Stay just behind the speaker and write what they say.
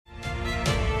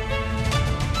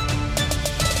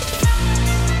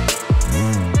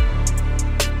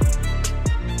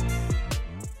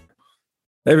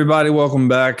Hey everybody, welcome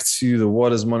back to the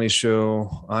What is Money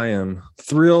show. I am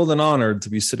thrilled and honored to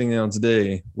be sitting down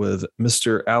today with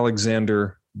Mr.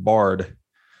 Alexander Bard.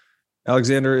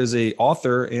 Alexander is a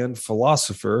author and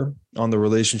philosopher on the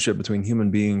relationship between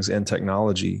human beings and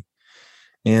technology.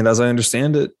 And as I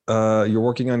understand it, you're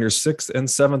working on your sixth and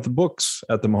seventh books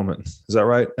at the moment. Is that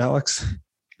right, Alex?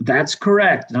 That's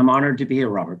correct. And I'm honored to be here,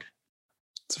 Robert.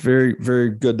 It's very,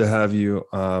 very good to have you.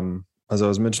 As I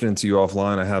was mentioning to you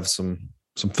offline, I have some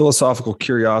philosophical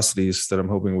curiosities that I'm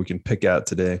hoping we can pick at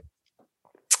today.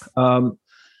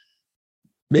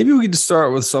 Maybe we could just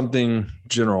start with something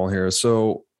general here.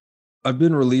 So I've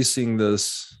been releasing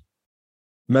this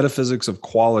Metaphysics of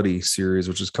Quality series,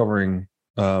 which is covering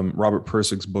Robert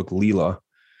Pirsig's book, Leela.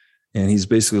 And he's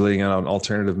basically laying out an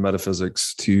alternative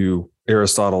metaphysics to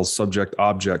Aristotle's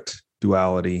subject-object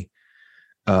duality,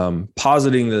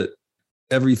 positing that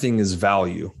everything is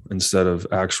value instead of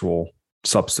actual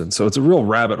substance. So it's a real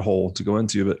rabbit hole to go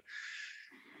into, but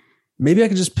maybe I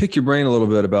could just pick your brain a little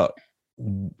bit about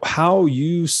how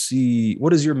you see,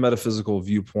 what is your metaphysical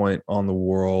viewpoint on the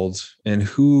world, and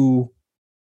who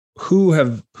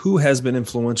has been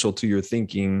influential to your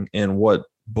thinking, and what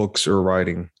books or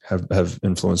writing have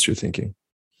influenced your thinking?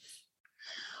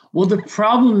 Well, the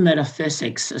problem in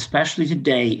metaphysics, especially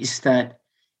today, is that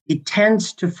it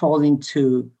tends to fall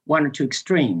into one or two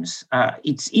extremes.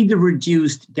 It's either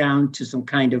reduced down to some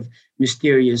kind of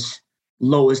mysterious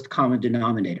lowest common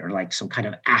denominator, like some kind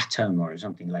of atom or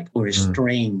something like, or a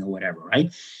string or whatever,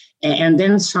 right? And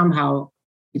then somehow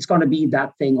it's going to be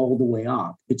that thing all the way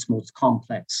up, its most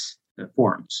complex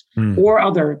forms. Or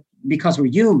other, because we're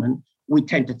human, we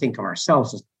tend to think of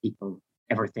ourselves as people,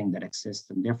 everything that exists,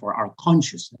 and therefore our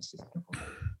consciousness is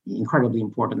incredibly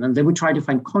important. And then we try to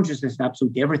find consciousness in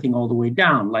absolutely everything all the way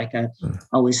down. Like I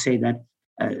always say that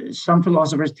some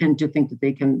philosophers tend to think that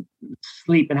they can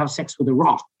sleep and have sex with a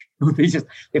rock.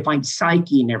 They find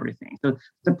psyche in everything. So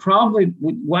the problem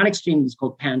with one extreme is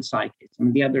called panpsychism,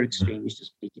 and the other extreme is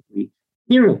just basically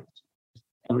materialism.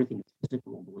 Everything is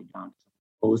physical all the way down to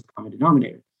the lowest common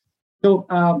denominator. So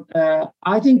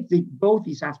I think both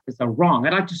these aspects are wrong.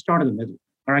 I'd like to start in the middle.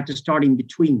 I like to start in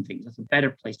between things. That's a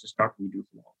better place to start when you do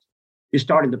philosophy. You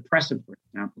start in the present, for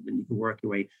example, then you can work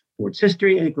your way towards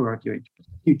history, and you can work your way towards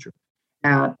the future.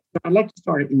 But I'd like to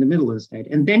start in the middle instead.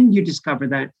 And then you discover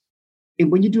that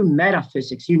when you do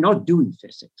metaphysics, you're not doing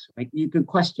physics. Right? You can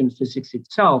question physics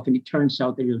itself, and it turns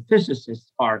out that your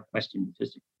physicists are questioning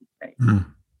physics today.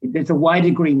 There's a wide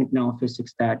agreement now in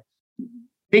physics that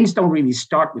things don't really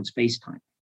start with space-time.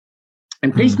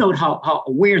 And please note how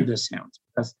weird this sounds,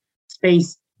 because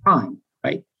space-time,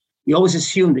 right? You always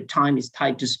assume that time is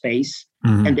tied to space,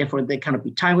 and therefore there cannot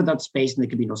be time without space, and there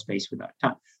can be no space without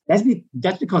time.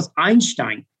 That's because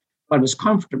Einstein was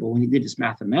comfortable when he did his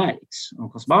mathematics on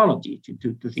cosmology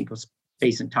to think of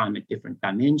space and time at different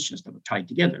dimensions that were tied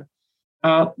together.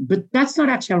 But that's not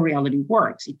actually how reality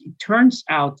works. It turns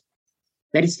out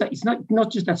that it's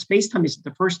not just that space-time is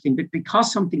the first thing, but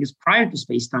because something is prior to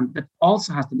space-time, that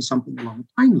also has to be something along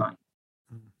the timeline.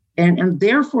 And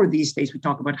therefore, these days, we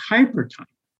talk about hypertime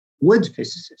with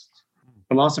physicists.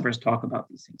 Philosophers talk about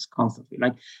these things constantly.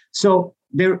 So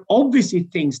there are obviously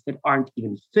things that aren't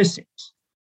even physics.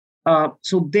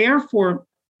 So therefore,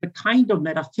 the kind of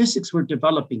metaphysics we're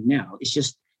developing now is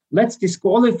just, let's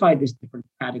disqualify these different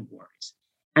categories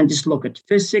and just look at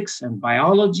physics and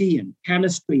biology and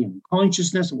chemistry and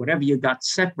consciousness, or whatever you got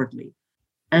separately,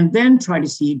 and then try to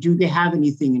see, do they have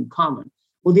anything in common?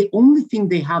 Well, the only thing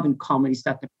they have in common is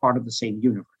that they're part of the same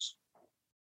universe.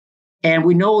 And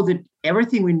we know that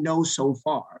everything we know so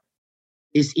far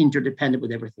is interdependent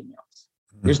with everything else.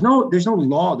 There's no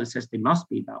law that says they must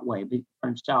be that way, but it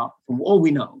turns out, from all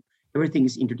we know, everything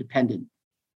is interdependent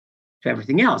to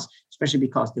everything else, especially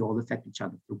because they all affect each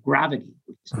other through gravity,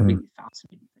 which is a really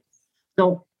fascinating thing.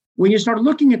 So when you start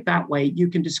looking at that way, you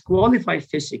can disqualify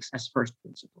physics as first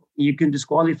principle. You can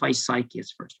disqualify psyche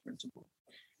as first principle.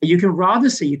 And you can rather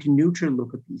say you can neutrally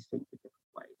look at these things in different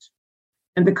ways.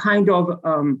 And the kind of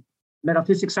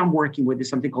metaphysics I'm working with is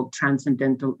something called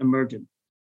transcendental emergence.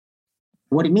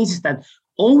 What it means is that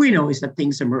all we know is that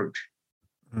things emerge.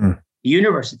 The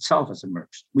universe itself has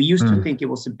emerged. We used to think it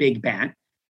was a big bang.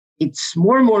 It's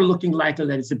more and more looking likely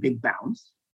that it's a big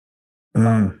bounce.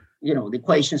 The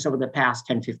equations over the past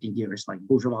 10, 15 years, like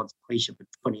Bourgeois' equation for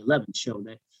 2011, show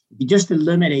that if you just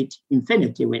eliminate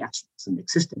infinity, which actually doesn't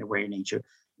exist in a way in nature,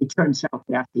 it turns out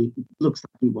that it looks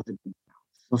like it was a big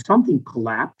bounce. So something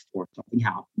collapsed or something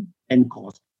happened and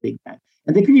caused a big bang.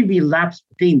 And there could even be a lapse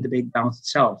between the big bounce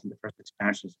itself and the first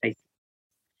expansion of space.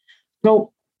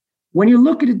 So when you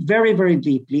look at it very, very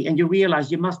deeply and you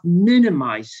realize you must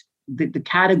minimize the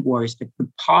categories that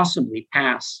could possibly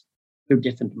pass their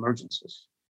different emergences.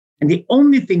 And the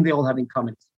only thing they all have in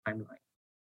common is the timeline.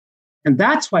 And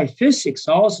that's why physics,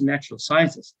 also natural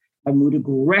sciences, have moved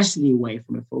aggressively away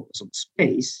from a focus on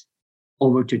space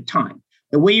over to time.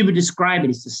 The way you would describe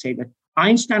it is to say that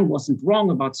Einstein wasn't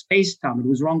wrong about space-time, it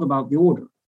was wrong about the order.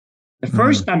 The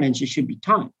first dimension should be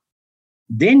time.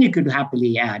 Then you could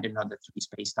happily add another 3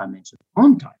 space dimensions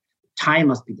on time. Time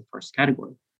must be the first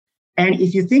category. And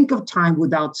if you think of time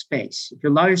without space, if you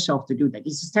allow yourself to do that,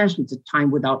 it's essentially a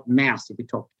time without mass, if you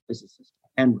talk to physicists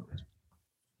and Penrose.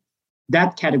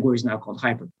 That category is now called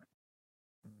hypertime.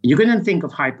 You can then think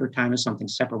of hypertime as something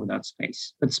separate without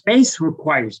space. But space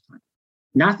requires time.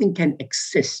 Nothing can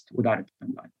exist without a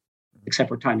timeline, except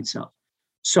for time itself.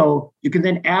 So you can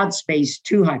then add space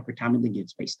to hypertime and then get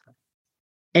space-time.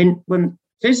 And when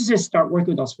physicists start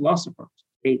working with us philosophers,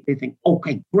 they think,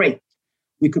 okay, great.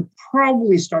 We could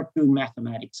probably start doing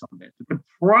mathematics on this. We could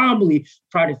probably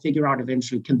try to figure out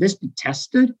eventually, can this be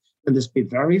tested? Can this be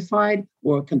verified?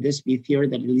 Or can this be a theory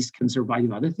that at least can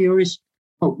survive other theories?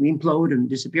 Implode and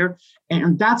disappear.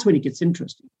 And that's when it gets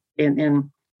interesting. And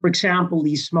for example,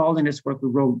 Lee Smolin work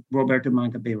with Roberto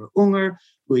Mangabeira Unger,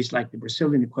 who is like the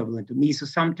Brazilian equivalent of me. So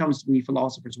sometimes we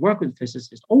philosophers work with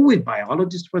physicists, or with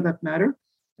biologists for that matter,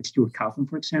 like Stuart Kauffman,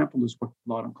 for example, who's worked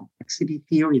a lot on complexity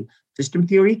theory and system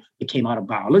theory. It came out of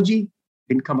biology,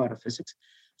 didn't come out of physics.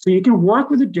 So you can work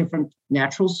with the different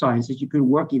natural sciences. You can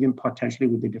work even potentially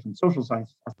with the different social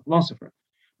sciences as a philosopher.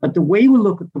 But the way we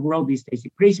look at the world these days,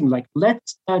 increasingly like,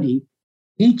 let's study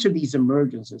each of these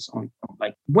emergences on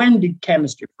like, when did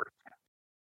chemistry first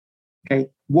happen? Okay,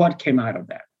 what came out of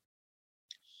that?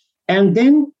 And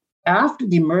then after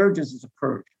the emergences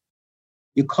occurred,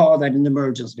 you call that an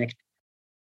emergence vector.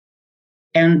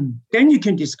 And then you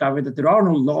can discover that there are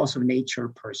no laws of nature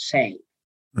per se.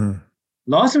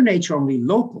 Laws of nature are only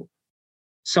local.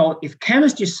 So if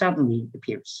chemistry suddenly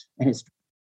appears in history,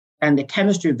 and the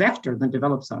chemistry vector then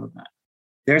develops out of that,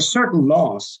 there are certain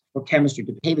laws for chemistry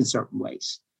to behave in certain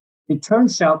ways. It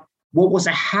turns out what was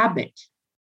a habit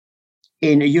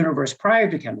in a universe prior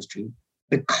to chemistry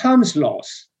becomes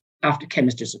laws after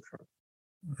chemistries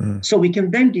occur. So we can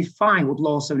then define what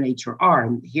laws of nature are.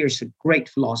 And here's a great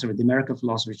philosopher, the American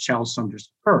philosopher Charles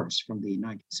Sanders Peirce from the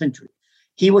 19th century.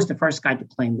 He was the first guy to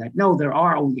claim that, no, there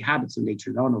are only habits of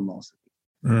nature, there are no laws.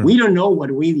 We don't know what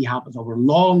really happens over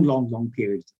long, long, long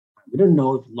periods of time. We don't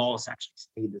know if laws actually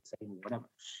stay the same or whatever.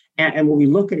 And when we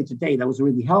look at it today, that was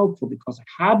really helpful because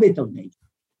a habit of nature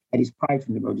that is prior to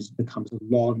the emergence becomes a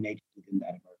law of nature within that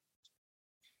emergence.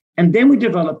 And then we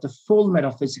developed the full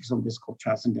metaphysics of this called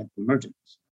transcendental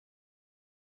emergence.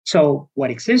 So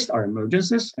what exists are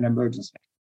emergences and emergence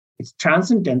vectors. It's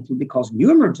transcendental because new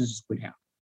emergences could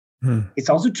happen. It's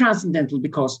also transcendental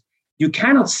because you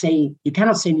cannot say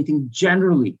anything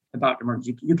generally about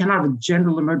emergence. You cannot have a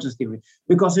general emergence theory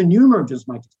because a new emergence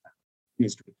might just happen in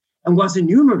history. And once a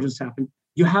new emergence happens,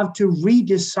 you have to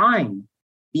redesign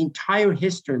the entire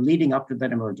history leading up to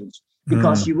that emergence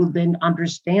because you will then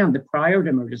understand the prior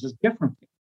emergences differently.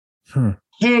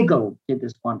 Hegel did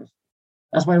this wonderfully.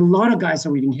 That's why a lot of guys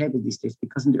are reading Hegel these days,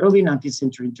 because in the early 19th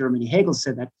century in Germany, Hegel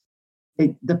said that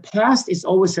the past is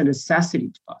always a necessity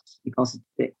to us because it's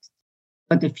fixed,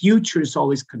 but the future is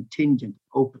always contingent,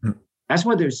 open. That's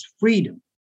why there's freedom.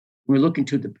 We look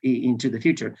into the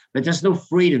future, but there's no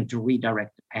freedom to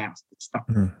redirect the past. It's stuck,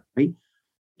 right?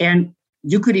 And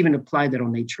you could even apply that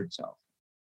on nature itself.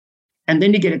 And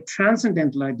then you get a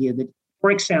transcendental idea that, for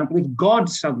example, if God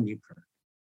suddenly occurred,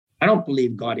 I don't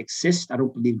believe God exists. I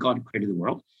don't believe God created the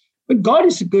world. But God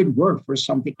is a good word for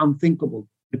something unthinkable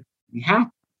to be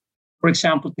happen. For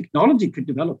example, technology could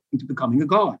develop into becoming a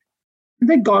God. And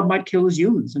then God might kill us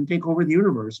humans and take over the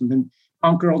universe and then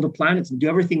conquer all the planets and do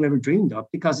everything we ever dreamed of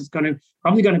because it's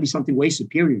probably going to be something way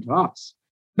superior to us.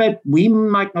 But we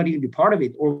might not even be part of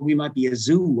it, or we might be a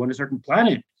zoo on a certain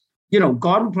planet.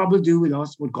 God will probably do with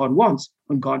us what God wants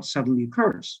when God suddenly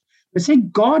occurs. But say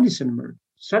God is an emergence.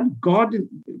 Suddenly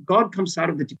God comes out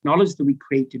of the technology that we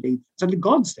create today. Suddenly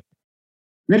God's there.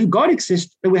 And then if God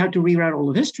exists, then we have to rewrite all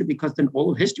of history because then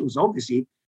all of history was obviously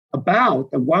about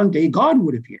that one day God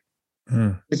would appear.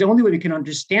 It's the only way we can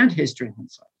understand history in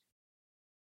hindsight.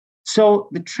 So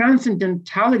the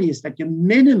transcendentality is that you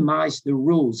minimize the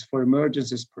rules for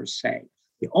emergences per se.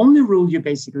 The only rule you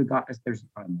basically got is there's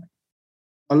a timeline.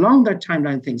 Along that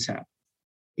timeline, things happen.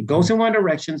 It goes in one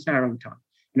direction, it's an arrow of time.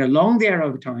 And along the arrow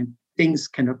of time, things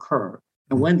can occur.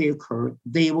 And when they occur,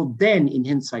 they will then, in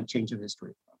hindsight, change the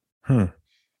history.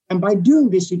 And by doing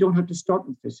this, you don't have to start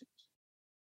with physics.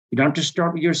 You don't have to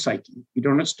start with your psyche. You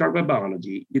don't have to start with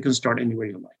biology. You can start anywhere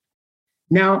you like.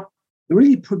 Now, The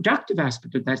really productive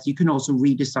aspect of that is you can also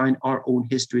redesign our own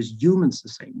history as humans the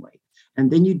same way.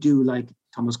 And then you do, like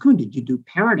Thomas Kuhn did, you do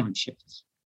paradigm shifts.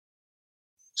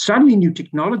 Suddenly new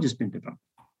technology has been developed.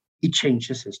 It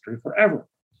changes history forever.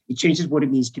 It changes what it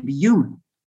means to be human.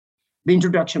 The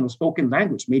introduction of spoken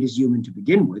language made us human to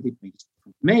begin with. It made us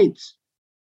mates.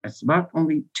 That's about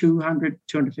only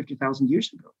 250,000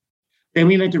 years ago. Then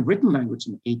we invented written language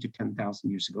 8 to 10,000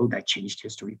 years ago. That changed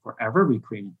history forever. We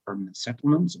created permanent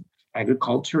settlements and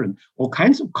agriculture and all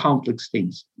kinds of complex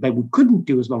things that we couldn't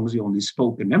do as long as we only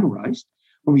spoke and memorized.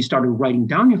 When we started writing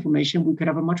down information, we could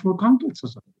have a much more complex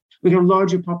society. We could have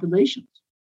larger populations.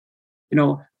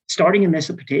 Starting in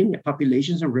Mesopotamia,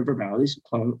 populations in river valleys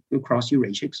across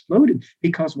Eurasia exploded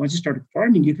because once you started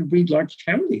farming, you could breed large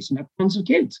families and have tons of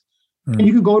kids. And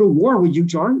you could go to war with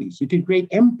huge armies. You could create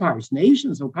empires,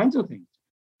 nations, all kinds of things.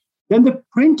 Then the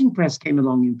printing press came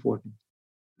along important.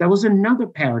 That was another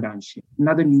paradigm shift,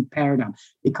 another new paradigm,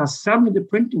 because suddenly the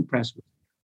printing press,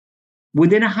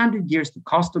 within 100 years, the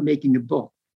cost of making a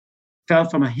book fell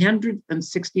from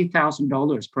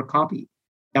 $160,000 per copy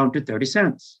down to 30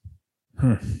 cents.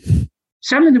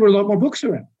 Suddenly there were a lot more books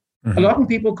around. A lot more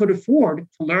people could afford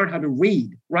to learn how to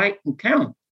read, write, and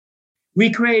count.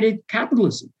 We created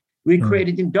capitalism. We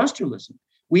created industrialism.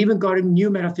 We even got a new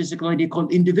metaphysical idea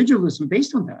called individualism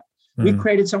based on that. We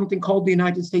created something called the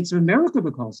United States of America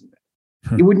because of it.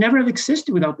 It would never have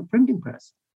existed without the printing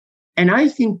press. And I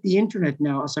think the internet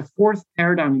now, as a fourth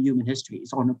paradigm in human history,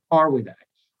 is on a par with that.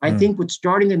 I think what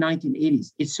started in the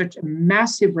 1980s, it's such a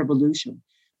massive revolution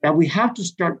that we have to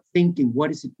start thinking,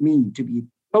 what does it mean to be a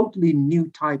totally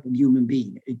new type of human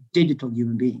being, a digital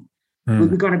human being? We're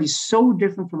going to be so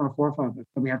different from our forefathers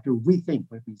that we have to rethink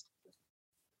what it means.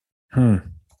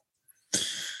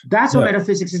 That's why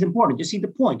metaphysics is important. You see the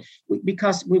point?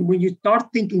 Because when you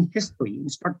start thinking history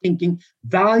and start thinking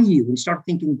value and start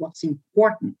thinking what's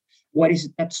important, what is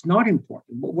it that's not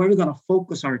important, where we're going to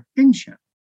focus our attention,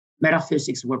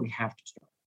 metaphysics is where we have to start.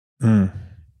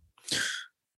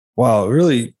 Wow,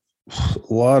 really a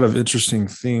lot of interesting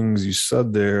things you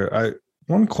said there.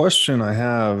 One question I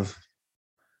have,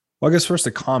 well, I guess first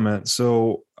a comment.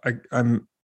 So I'm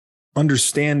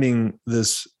understanding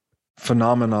this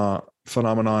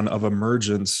phenomenon of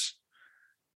emergence,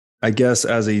 I guess,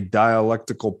 as a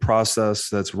dialectical process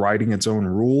that's writing its own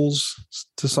rules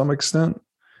to some extent.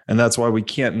 And that's why we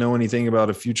can't know anything about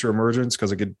a future emergence,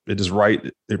 because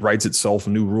it writes itself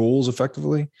new rules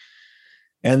effectively.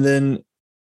 And then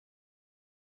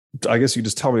I guess you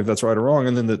just tell me if that's right or wrong.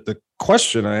 And then the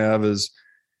question I have is,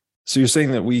 so you're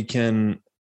saying that we can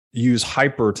use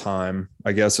hyper time,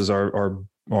 I guess, as our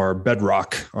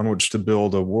bedrock on which to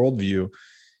build a worldview.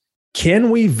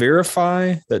 Can we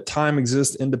verify that time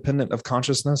exists independent of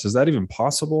consciousness? Is that even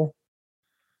possible?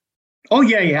 Oh,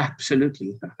 yeah,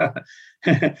 absolutely.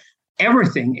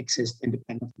 Everything exists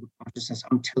independent of consciousness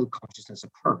until consciousness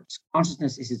occurs.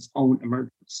 Consciousness is its own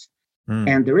emergence.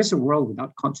 And there is a world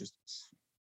without consciousness.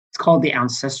 It's called the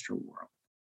ancestral world,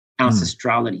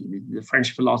 ancestrality. The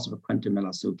French philosopher Quentin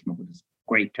Melasson came up with this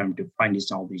great term to find and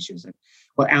solve issues.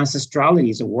 Well, ancestrality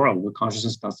is a world where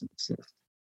consciousness doesn't exist.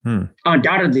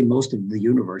 Undoubtedly, most of the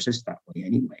universe is that way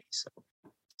anyway.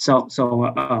 So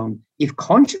if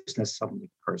consciousness suddenly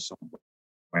occurs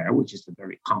somewhere, which is a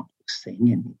very complex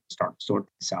thing, and you start to sort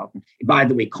this out. And by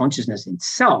the way, consciousness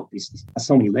itself has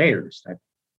so many layers that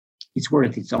it's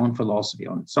worth its own philosophy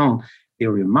on its own,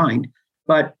 theory of mind.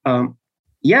 But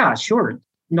yeah, sure.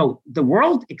 No, the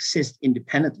world exists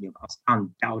independently of us,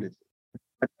 undoubtedly.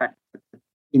 But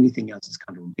anything else is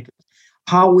kind of ridiculous.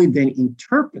 How we then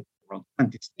interpret the world,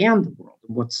 understand the world,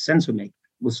 and what sense we make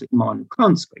was Immanuel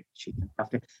Kant's great achievement.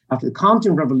 After the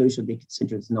Kantian revolution, they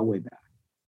considered there's no way back.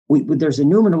 There's a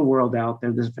noumenal world out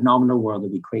there. There's a phenomenal world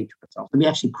that we create to ourselves. And we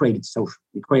actually created social.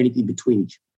 We created in between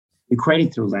each other. We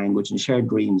created through language and shared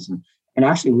dreams. And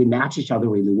actually, we match each other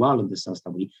really well in the sense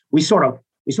that we sort of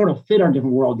fit our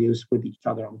different worldviews with each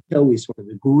other until we sort of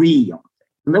agree on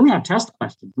things. And then we have test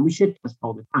questions, and we shit test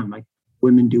all the time, like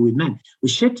women do with men. We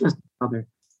shit test each other,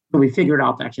 so we figured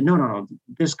out that actually, no,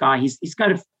 this guy, he's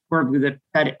got a word with it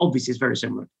that obviously is very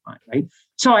similar to mine, right?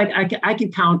 So I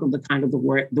can count on the kind of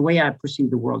the way I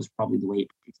perceive the world is probably the way it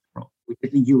perceives the world, which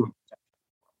is the human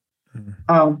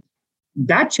perception.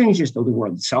 That changes, though. The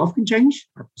world itself can change.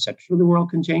 Our perception of the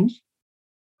world can change.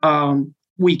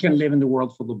 We can live in the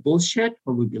world full of bullshit,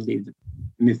 where we believe that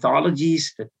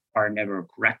mythologies that are never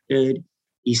corrected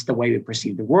is the way we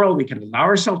perceive the world. We can allow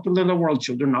ourselves to live in the world.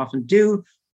 Children often do.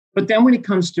 But then when it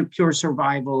comes to pure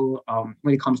survival,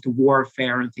 when it comes to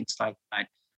warfare and things like that,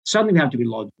 suddenly we have to be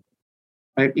logical.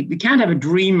 Right? We can't have a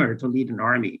dreamer to lead an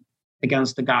army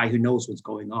against the guy who knows what's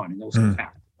going on and knows the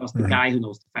fact. because the guy who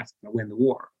knows the facts is going to win the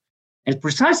war. And it's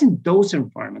precisely in those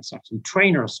environments that we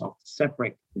train ourselves to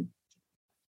separate.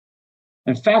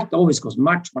 In fact, always goes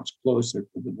much, much closer to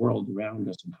the world around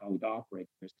us and how it operates.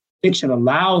 Fiction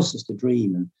allows us to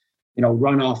dream and,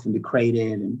 run off and be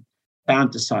creative and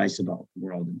fantasize about the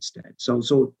world instead.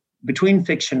 So between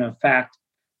fiction and fact,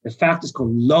 the fact is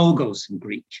called logos in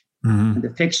Greek, and the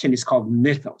fiction is called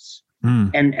mythos.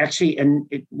 And actually,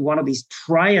 one of these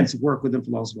triads work within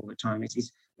philosophy all the time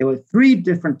is there were three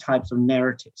different types of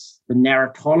narratives. The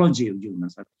narratology of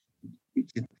humans,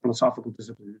 philosophical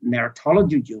discipline,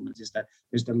 narratology of humans is that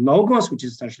there's the logos, which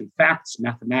is essentially facts,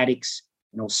 mathematics,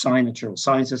 science, natural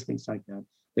sciences, things like that.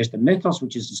 There's the mythos,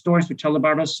 which is the stories we tell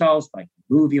about ourselves, like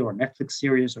a movie or a Netflix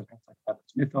series or things like that.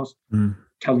 It's mythos,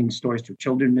 telling stories to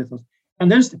children, mythos.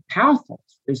 And there's the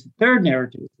pathos. There's the third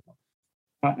narrative.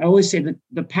 I always say that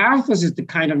the pathos is the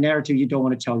kind of narrative you don't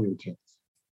want to tell your kids.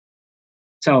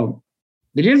 So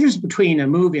the difference between a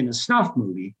movie and a snuff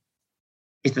movie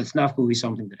is that snuff movie is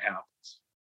something that happens.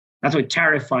 That's why it's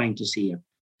terrifying to see a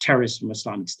terrorist from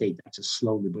Islamic State that's just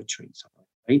slowly butchering someone,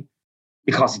 right?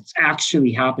 Because it's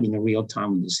actually happening in real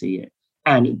time when you see it.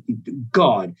 And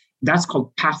God, that's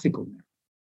called pathical narrative.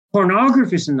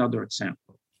 Pornography is another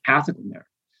example, pathical narrative.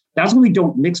 That's why we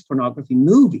don't mix pornography in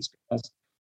movies, because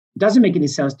it doesn't make any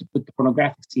sense to put the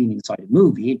pornographic scene inside a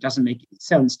movie. It doesn't make any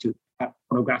sense to have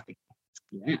pornographic.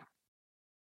 Yeah.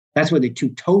 That's why they're two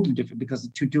totally different, because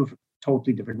they're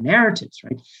totally different narratives,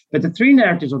 right? But the three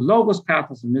narratives of logos,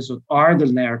 pathos, and mythos are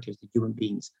the narratives that human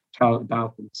beings tell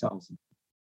about themselves.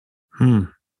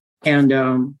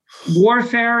 And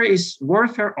warfare is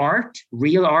art,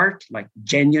 real art, like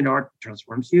genuine art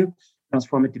transforms you,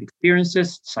 transformative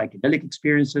experiences, psychedelic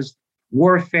experiences,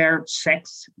 warfare,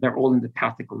 sex, they're all in the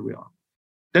pathical realm.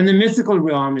 Then the mythical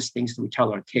realm is things that we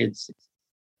tell our kids,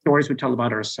 stories we tell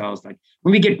about ourselves. Like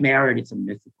when we get married, it's a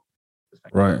mythical.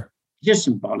 Right. Just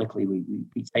symbolically, we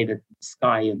say that this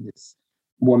guy and this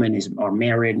woman are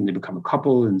married and they become a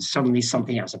couple, and suddenly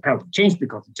something has apparently changed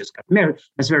because they just got married.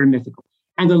 That's very mythical.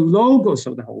 And the logos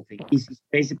of the whole thing is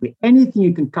basically anything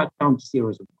you can cut down to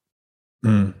zeros.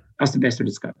 That's the best to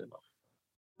describe it.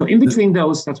 So in between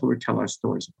those, that's what we tell our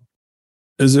stories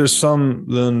about. Is there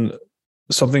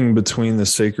something between the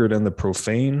sacred and the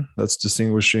profane that's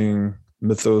distinguishing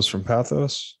mythos from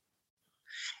pathos?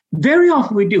 Very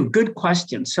often we do. Good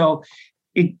question. So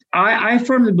I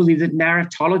firmly believe that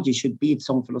narratology should be its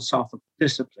own philosophical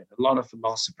discipline. A lot of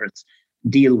philosophers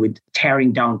deal with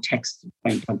tearing down texts and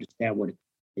trying to understand what it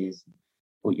is,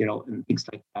 or, and things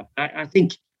like that. I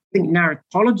think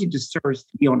narratology deserves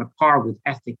to be on a par with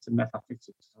ethics and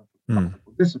metaphysics.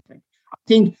 Discipline. I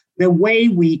think the way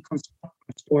we construct our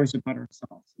stories about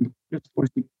ourselves, and the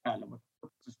stories we tell, and what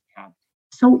purposes we have,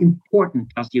 is so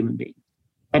important as human beings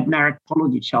that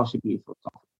narratology itself should be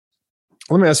philosophical.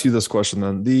 Let me ask you this question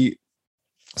then.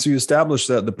 So you established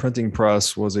that the printing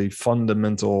press was a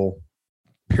fundamental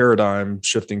paradigm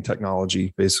shifting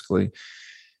technology, basically.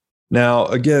 Now,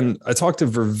 again, I talked to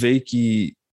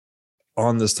Vervaeke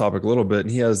on this topic a little bit,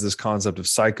 and he has this concept of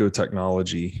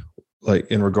psychotechnology, like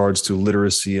in regards to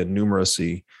literacy and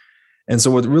numeracy. And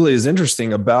so what really is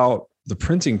interesting about the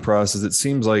printing press is it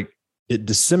seems like it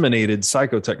disseminated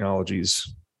psychotechnologies.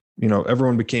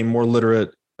 Everyone became more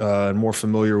literate and more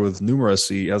familiar with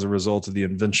numeracy as a result of the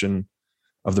invention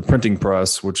of the printing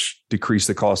press, which decreased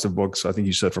the cost of books, I think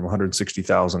you said, from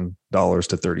 $160,000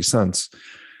 to 30 cents.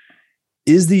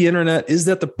 Is the internet, is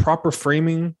that the proper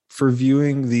framing for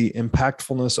viewing the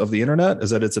impactfulness of the internet?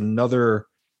 Is that it's another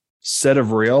set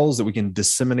of rails that we can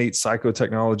disseminate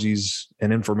psychotechnologies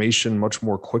and information much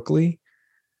more quickly?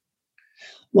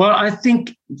 Well, I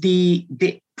think the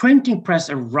printing press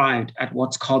arrived at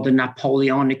what's called the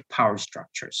Napoleonic power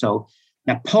structure. So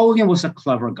Napoleon was a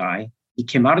clever guy. He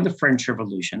came out of the French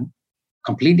Revolution,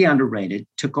 completely underrated,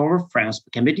 took over France,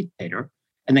 became a dictator,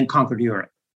 and then conquered Europe.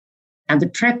 And the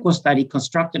trick was that he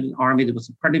constructed an army that was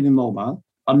incredibly mobile,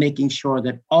 by making sure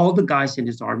that all the guys in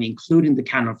his army, including the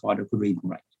cannon fodder, could read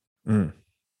and write.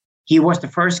 He was the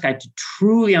first guy to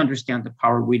truly understand the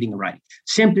power of reading and writing,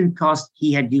 simply because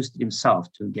he had used it himself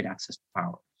to get access to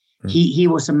power. He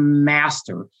was a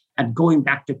master at going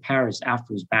back to Paris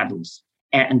after his battles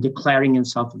and declaring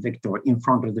himself a victor in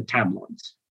front of the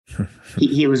tabloids.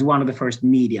 He was one of the first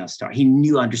media stars.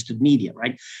 He understood media,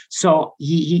 right? So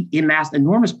he amassed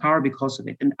enormous power because of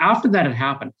it. And after that had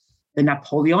happened, the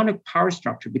Napoleonic power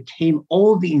structure became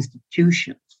all the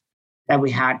institutions that we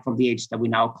had from the age that we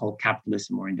now call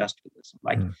capitalism or industrialism.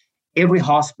 Like every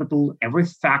hospital, every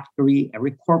factory,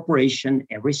 every corporation,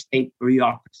 every state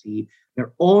bureaucracy,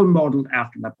 they're all modeled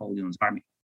after Napoleon's army.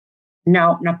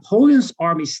 Now, Napoleon's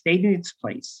army stayed in its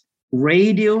place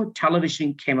radio,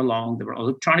 television came along, there were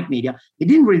electronic media. It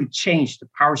didn't really change the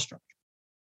power structure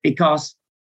because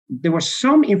there was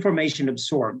some information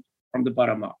absorbed from the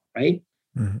bottom up, right?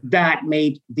 Mm-hmm. That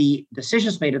made the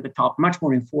decisions made at the top much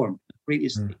more informed than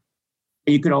previously. Mm-hmm.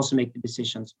 And you could also make the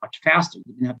decisions much faster.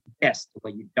 You didn't have to guess the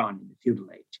way you'd done in the feudal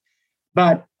age.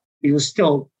 But it was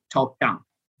still top-down,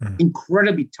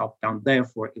 incredibly top-down.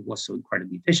 Therefore, it was so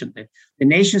incredibly efficient that the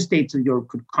nation states of Europe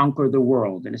could conquer the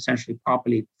world and essentially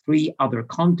populate 3 other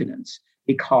continents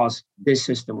because this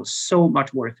system was so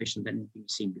much more efficient than anything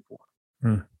seen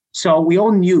before. So we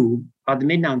all knew by the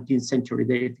mid-19th century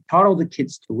that if you taught all the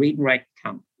kids to read and write and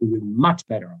count, we would be much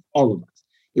better off, all of us.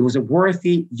 It was a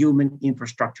worthy human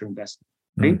infrastructure investment,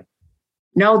 right?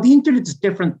 Now, the internet is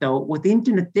different, though. What the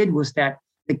internet did was that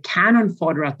the cannon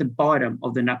fodder at the bottom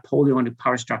of the Napoleonic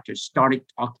power structure started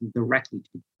talking directly to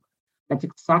people. That's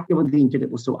exactly what the internet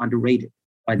was so underrated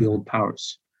by the old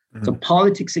powers. So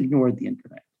politics ignored the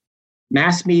internet.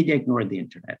 Mass media ignored the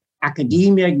internet.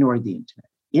 Academia ignored the internet.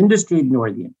 Industry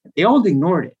ignored the internet. They all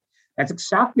ignored it. That's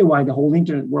exactly why the whole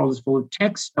internet world is full of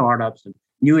tech startups and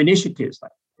new initiatives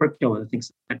like crypto and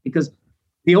things like that, because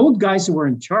the old guys who were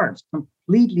in charge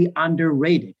completely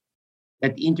underrated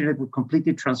that the internet would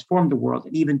completely transform the world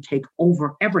and even take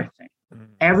over everything.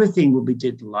 Everything will be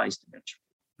digitalized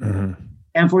eventually.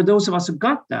 And for those of us who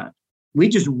got that, we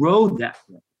just rode that,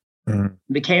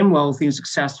 became wealthy and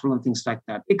successful and things like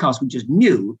that, because we just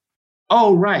knew,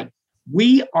 oh, right,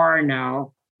 we are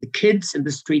now the kids in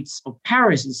the streets of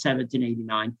Paris in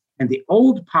 1789, and the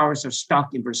old powers are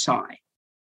stuck in Versailles.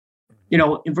 You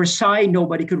know, in Versailles,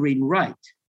 nobody could read and write.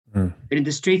 But in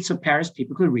the streets of Paris,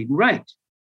 people could read and write.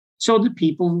 So the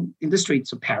people in the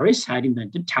streets of Paris had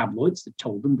invented tabloids that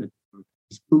told them that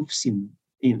these spoofs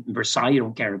in Versailles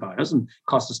don't care about us and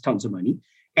cost us tons of money.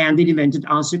 And they invented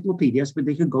encyclopedias where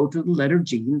they could go to the letter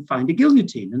G and find a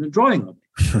guillotine and a drawing of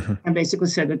it. And basically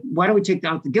said that, why don't we take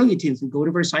out the guillotines and go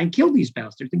to Versailles and kill these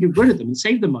bastards and get rid of them and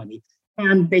save the money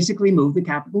and basically move the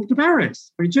capital to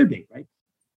Paris, where it should be, right?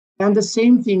 And the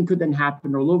same thing could then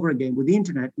happen all over again with the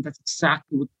internet. And that's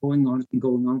exactly what's going on. It's been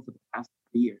going on for the past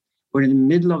 3 years. We're in the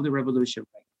middle of the revolution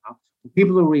right now.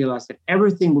 People will realize that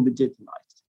everything will be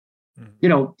digitalized. You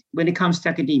know, when it comes to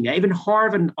academia, even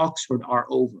Harvard and Oxford are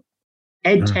over.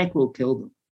 Ed tech will kill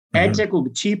them. Ed tech will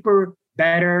be cheaper,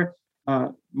 better,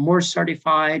 more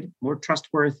certified, more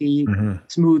trustworthy,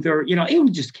 smoother. You know, it will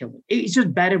just kill them. It's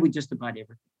just better with just about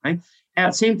everything,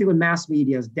 right? Same thing with mass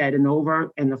media is dead and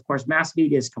over. And of course, mass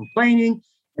media is complaining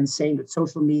and saying that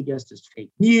social media is just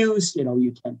fake news. You know,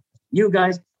 you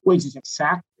guys, which is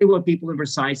exactly what people in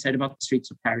Versailles said about the streets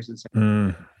of Paris and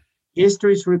said.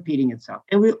 History is repeating itself.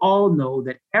 And we all know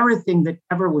that everything that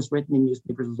ever was written in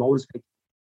newspapers was always fake.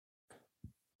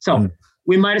 So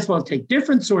we might as well take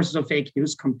different sources of fake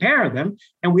news, compare them,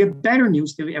 and we have better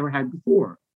news than we ever had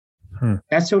before.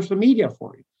 That's social media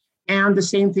for you. And the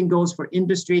same thing goes for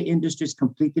industry. Industry is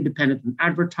completely dependent on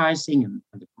advertising and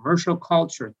the commercial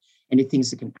culture, and it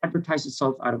thinks it can advertise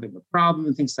itself out of every problem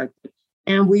and things like that.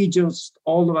 And we just,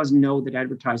 all of us know that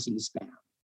advertising is bad.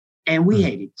 And we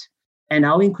hate it. And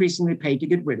now increasingly pay to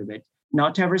get rid of it,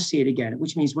 not to ever see it again,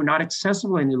 which means we're not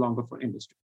accessible any longer for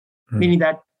industry. Meaning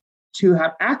that to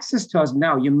have access to us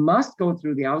now, you must go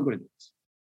through the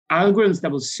algorithms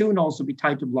that will soon also be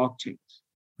tied to blockchains.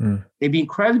 They'd be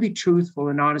incredibly truthful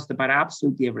and honest about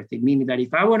absolutely everything, meaning that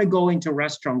if I want to go into a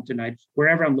restaurant tonight,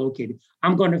 wherever I'm located,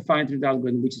 I'm going to find through the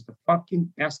algorithm, which is the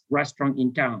fucking best restaurant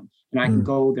in town. And I can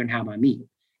go there and have my meal.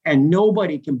 And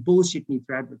nobody can bullshit me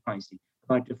through advertising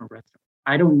about different restaurants.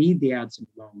 I don't need the ads any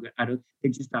longer.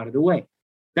 They're just out of the way.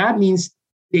 That means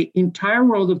the entire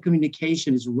world of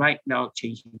communication is right now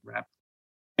changing rapidly.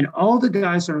 And all the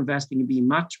guys are investing in being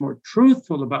much more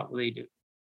truthful about what they do,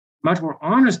 much more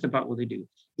honest about what they do.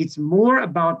 It's more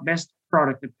about best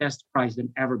product at best price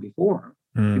than ever before,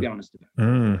 to be honest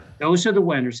about it. Those are the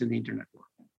winners in the internet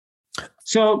world.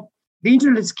 So the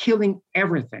internet is killing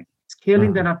everything. It's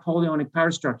killing the Napoleonic power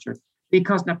structure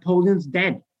because Napoleon's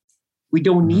dead. We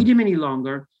don't need him any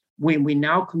longer when we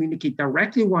now communicate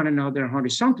directly with one another in a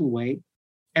horizontal way.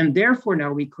 And therefore,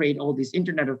 now we create all these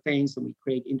Internet of Things and we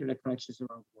create internet connections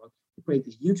around the world. We create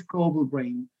this huge global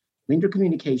brain of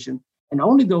intercommunication. And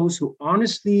only those who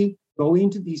honestly go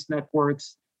into these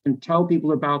networks and tell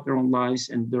people about their own lives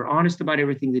and they're honest about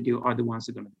everything they do are the ones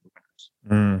that are going to be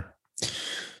the winners.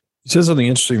 You said something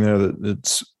interesting there, that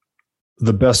it's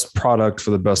the best product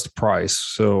for the best price.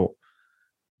 So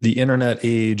the internet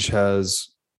age has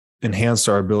enhanced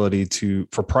our ability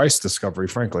for price discovery,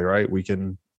 frankly, right?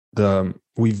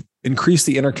 We've increased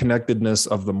the interconnectedness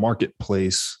of the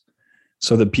marketplace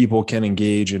so that people can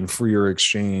engage in freer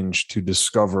exchange to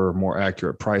discover more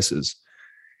accurate prices.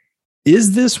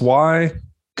 Is this why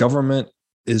government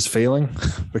is failing?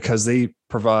 Because they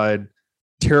provide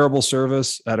terrible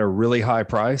service at a really high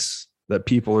price that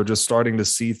people are just starting to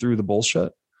see through the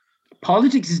bullshit?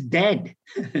 Politics is dead.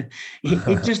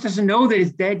 It just doesn't know that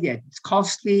it's dead yet. It's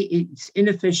costly, it's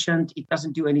inefficient, it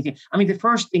doesn't do anything. I mean, the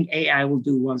first thing AI will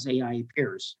do once AI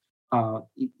appears,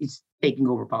 it's taking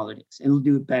over politics, and it'll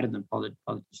do it better than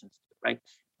politicians do, right?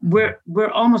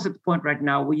 We're almost at the point right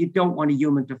now where you don't want a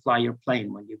human to fly your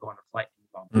plane when you go on a flight.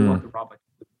 You want the robot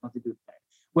to do that.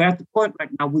 We're at the point right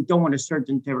now we don't want a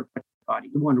surgeon to ever touch the body.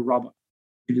 We want a robot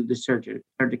to do the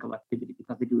surgical activity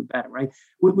because they do it better, right?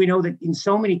 We know that in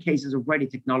so many cases already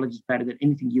technology is better than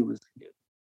anything humans can do.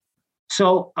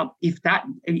 So if that,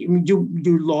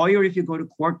 you lawyer, if you go to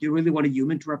court, do you really want a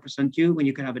human to represent you when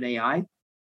you can have an AI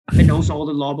that knows all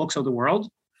the law books of the world?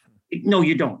 No,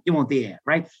 you don't. You want the AI,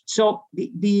 right? So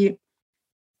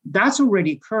that's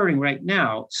already occurring right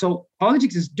now. So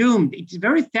politics is doomed. It's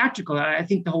very theatrical. I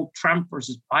think the whole Trump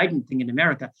versus Biden thing in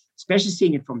America, especially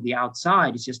seeing it from the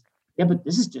outside, is just, yeah, but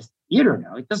this is just theater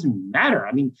now. It doesn't matter.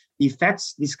 I mean, the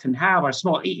effects this can have are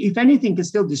small. If anything, can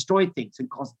still destroy things and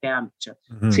cause damage.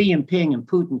 Xi Jinping and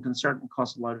Putin can certainly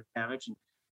cause a lot of damage.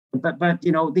 But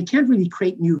they can't really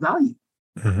create new value.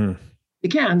 They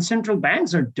can't. Central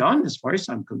banks are done as far as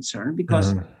I'm concerned,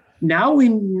 because now we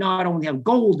not only have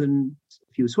gold and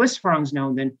a few Swiss francs now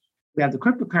and then, we have the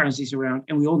cryptocurrencies around,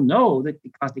 and we all know that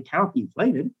because they cannot be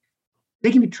inflated,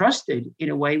 they can be trusted in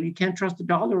a way you can't trust the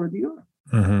dollar or the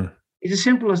euro. It's as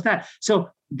simple as that. So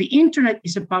the internet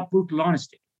is about brutal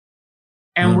honesty.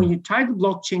 And when you tie the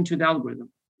blockchain to the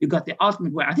algorithm, you got the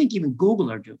ultimate way. I think even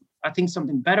Google are doing it. I think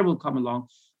something better will come along.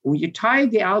 When you tie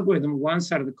the algorithm one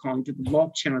side of the coin to the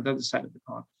blockchain on the other side of the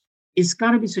coin, it's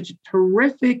going to be such a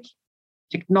terrific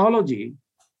technology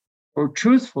for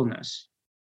truthfulness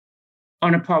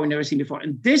on a par we've never seen before.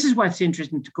 And this is why it's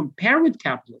interesting to compare with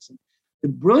capitalism. The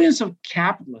brilliance of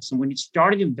capitalism, when it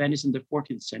started in Venice in the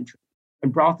 14th century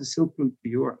and brought the Silk Route to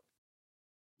Europe,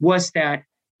 was that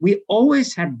we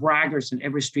always had braggers in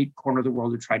every street corner of the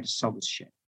world who tried to sell us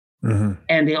shit.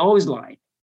 And they always lied.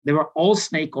 They were all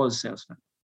snake oil salesmen,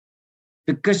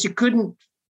 because you couldn't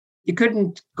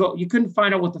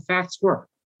find out what the facts were.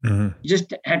 You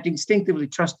just had to instinctively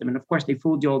trust them. And of course, they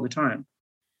fooled you all the time.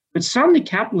 But suddenly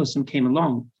capitalism came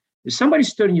along. If somebody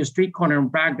stood in your street corner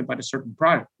and bragged about a certain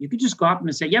product, you could just go up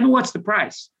and say, yeah, but what's the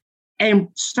price? And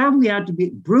suddenly you had to be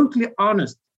brutally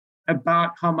honest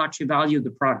about how much you value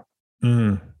the product.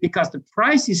 Because the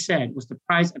price he said was the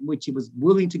price at which he was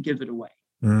willing to give it away.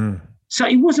 So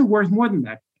it wasn't worth more than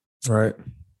that. Right.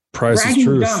 Price Bragging is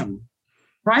truth. Done.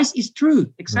 Price is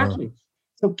truth. Exactly.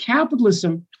 So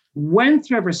capitalism went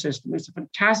through every system. It's a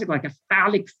fantastic, like a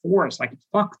phallic force, like it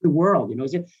fucked the world.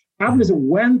 Capitalism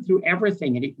went through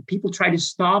everything, and people tried to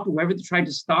stop it. Wherever they tried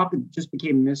to stop it, just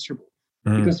became miserable.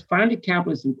 Because finally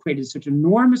capitalism created such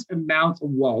enormous amounts of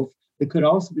wealth that could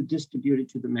also be distributed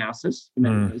to the masses in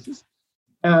many places,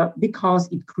 because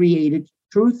it created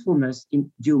truthfulness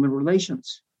in human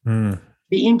relations. The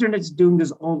internet's doing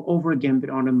this all over again, but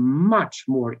on a much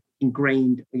more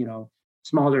ingrained,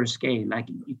 smaller scale. Like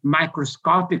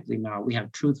microscopically now, we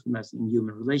have truthfulness in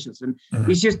human relations. And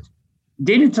it's just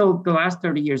digital, the last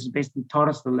 30 years has basically taught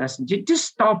us the lesson. Just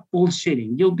stop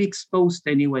bullshitting. You'll be exposed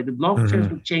anyway. The blockchains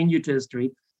will change you to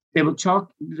history. They will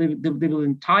they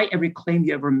will tie every claim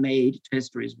you ever made to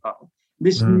history as well.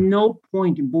 There's no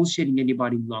point in bullshitting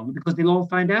anybody longer, because they'll all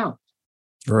find out.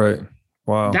 Right.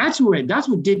 Wow. That's what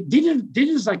digital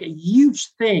is, like a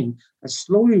huge thing that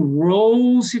slowly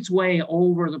rolls its way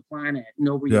over the planet and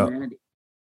over humanity.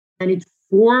 And it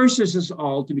forces us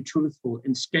all to be truthful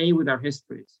and stay with our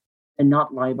histories and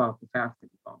not lie about the facts that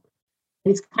we follow.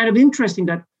 And it's kind of interesting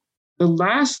that the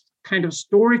last kind of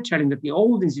storytelling that the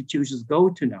old institutions go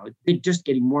to now, they're just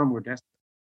getting more and more desperate.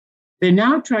 They're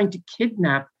now trying to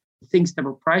kidnap things that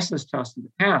were priceless to us in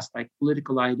the past, like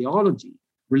political ideology,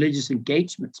 religious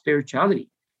engagement, spirituality.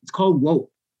 It's called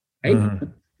woke, right?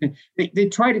 They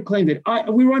try to claim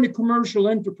that we run a commercial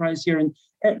enterprise here,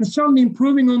 and suddenly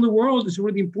improving on the world is a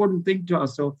really important thing to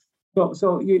us. So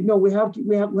we have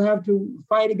to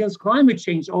fight against climate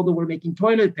change, although we're making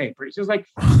toilet paper. It's just like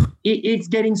it's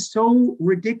getting so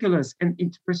ridiculous, and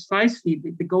it's precisely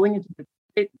the going into the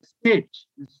pitch,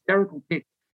 the hysterical pitch,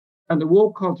 and the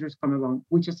woke culture is coming along,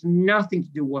 which has nothing to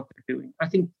do with what they're doing. I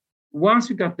think once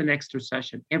we got the next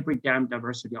recession, every damn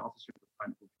diversity officer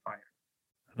will fire.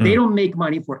 They don't make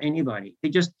money for anybody. They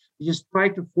just try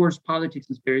to force politics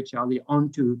and spirituality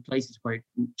onto places where it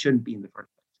shouldn't be in the first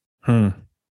place.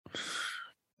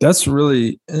 That's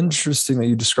really interesting that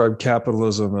you describe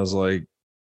capitalism as like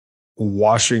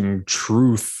washing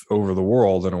truth over the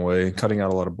world in a way, cutting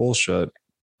out a lot of bullshit.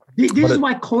 This is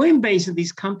why Coinbase and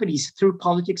these companies threw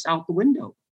politics out the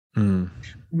window.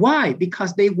 Why?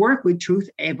 Because they work with truth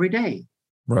every day.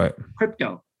 Right.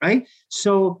 Crypto, right?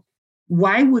 So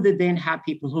why would they then have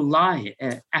people who lie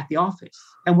at the office?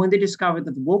 And when they discovered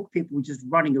that the woke people were just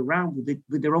running around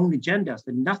with their own agendas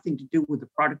and nothing to do with the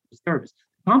product or service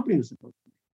the company was supposed to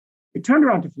do, they turned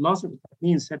around to philosophers like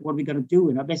me and said, what are we going to do?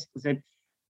 And I basically said,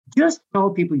 just tell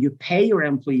people you pay your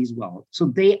employees well so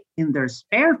they, in their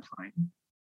spare time,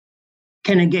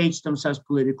 can engage themselves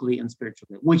politically and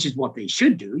spiritually, which is what they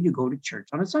should do. You go to church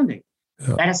on a Sunday.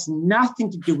 Yeah. That has nothing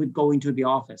to do with going to the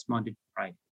office Monday to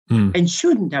Friday and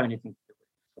shouldn't have anything to do with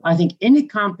it. I think any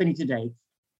company today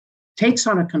takes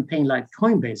on a campaign like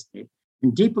Coinbase did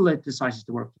and depoliticizes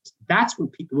the workplace. That's where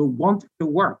people will want to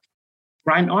work.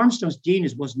 Brian Armstrong's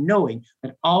genius was knowing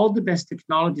that all the best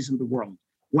technologies in the world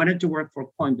wanted to work for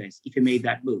Coinbase if he made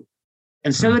that move.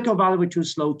 And Silicon Valley were too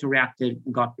slow to react and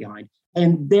got behind.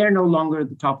 And they're no longer at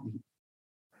the top of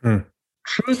it.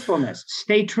 Truthfulness,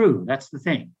 stay true. That's the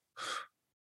thing.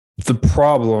 The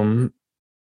problem,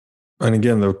 and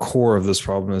again, the core of this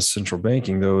problem is central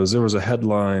banking, though, is there was a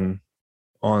headline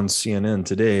on CNN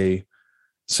today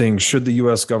saying, should the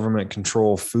US government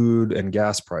control food and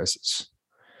gas prices?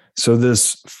 So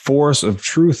this force of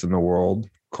truth in the world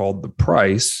called the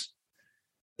price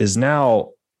is now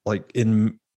like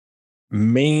in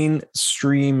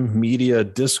mainstream media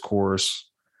discourse.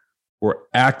 We're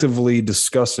actively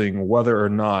discussing whether or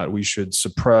not we should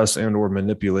suppress and or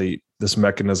manipulate this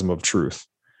mechanism of truth.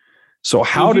 So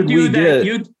how did we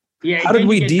deviate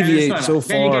Venezuela. so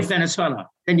far?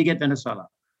 Then you get Venezuela.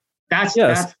 That's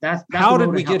how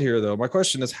did we get here, though? My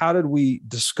question is, how did we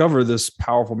discover this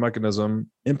powerful mechanism,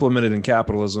 implement it in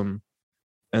capitalism,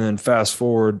 and then fast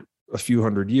forward a few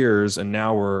hundred years, and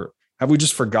now have we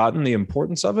just forgotten the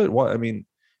importance of it? What I mean,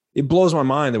 it blows my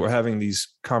mind that we're having these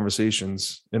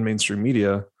conversations in mainstream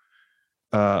media.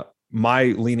 My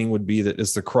leaning would be that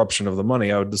it's the corruption of the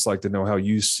money. I would just like to know how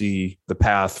you see the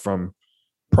path from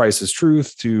price is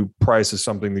truth to price is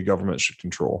something the government should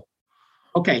control.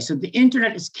 Okay, so the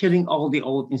internet is killing all the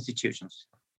old institutions.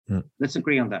 Let's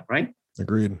agree on that, right?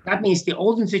 Agreed. That means the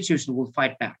old institutions will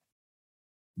fight back.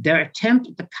 Their attempt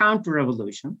at the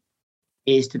counter-revolution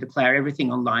is to declare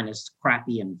everything online as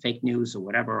crappy and fake news or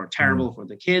whatever, or terrible for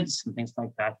the kids and things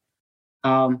like that.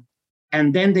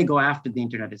 And then they go after the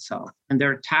internet itself, and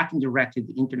they're attacking directly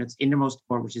the internet's innermost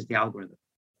core, which is the algorithm.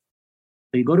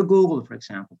 So you go to Google, for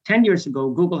example. 10 years ago,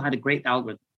 Google had a great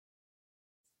algorithm.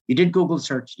 You did Google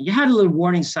search, you had a little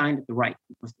warning sign at the right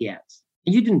with the ads,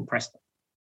 and you didn't press them.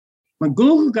 When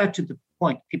Google got to the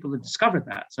point, people had discovered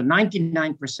that. So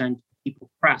 99% of people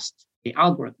pressed the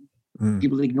algorithm.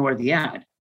 People ignored the ad.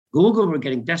 Google were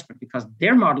getting desperate because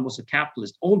their model was a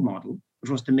capitalist old model, which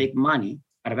was to make money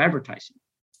out of advertising.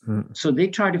 So they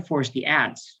tried to force the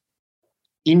ads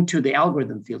into the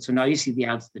algorithm field. So now you see the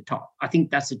ads at the top. I think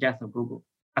that's the death of Google.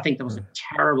 I think that was a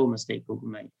terrible mistake Google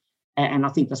made. And I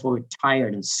think that's why we're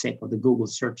tired and sick of the Google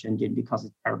search engine, because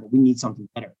it's terrible. We need something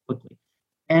better quickly.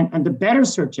 And the better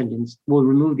search engines will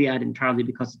remove the ad entirely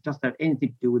because it doesn't have anything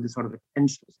to do with the sort of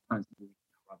attention kinds of things.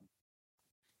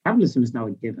 Capitalism is now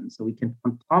a given. So we can,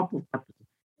 on top of capitalism,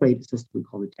 create a system we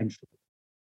call attention.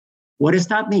 What does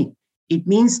that mean? It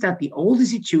means that the old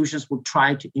institutions will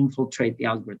try to infiltrate the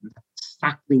algorithm. That's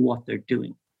exactly what they're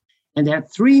doing. And there are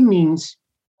three means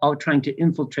of trying to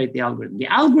infiltrate the algorithm. The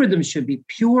algorithm should be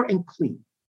pure and clean.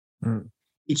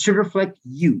 It should reflect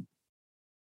you.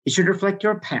 It should reflect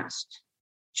your past.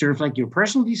 It should reflect your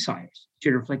personal desires. It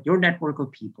should reflect your network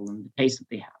of people and the taste that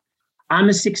they have. I'm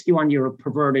a 61-year-old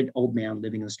perverted old man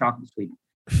living in Stockholm, Sweden.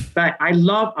 But I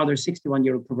love other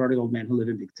 61-year-old perverted old men who live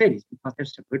in big cities because they're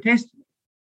similar taste to me.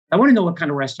 I want to know what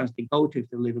kind of restaurants they go to if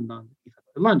they live in London. If I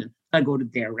go to London, I go to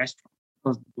their restaurant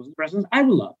because those are the restaurants I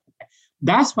will love.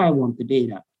 That's why I want the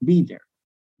data to be there.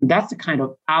 And that's the kind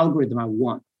of algorithm I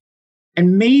want.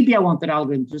 And maybe I want that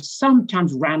algorithm to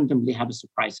sometimes randomly have a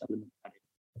surprise element at it.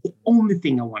 The only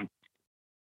thing I want.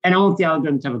 And I want the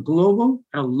algorithm to have a global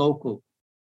and a local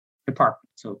department.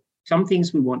 So some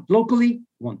things we want locally,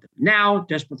 we want them now,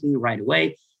 desperately, right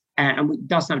away. And it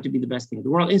doesn't have to be the best thing in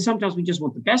the world. And sometimes we just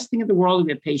want the best thing in the world.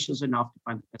 We have patience enough to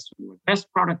find the best in the world.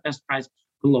 Best product, best price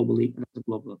globally. And that's a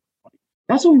global quality.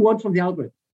 That's what we want from the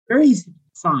algorithm. Very easy to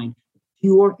design a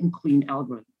pure and clean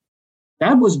algorithm.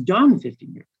 That was done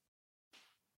 15 years ago.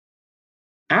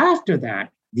 After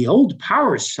that, the old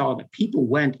powers saw that people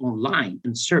went online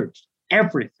and searched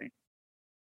everything.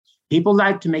 People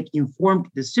like to make informed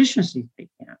decisions if they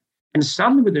can. And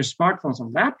suddenly with their smartphones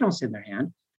and laptops in their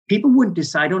hand, people wouldn't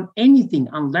decide on anything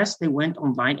unless they went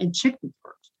online and checked it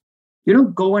first. You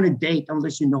don't go on a date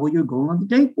unless you know who you're going on the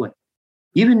date with.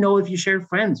 You even know if you share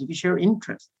friends, if you share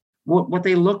interests, what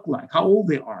they look like, how old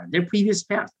they are, their previous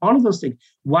past, all of those things.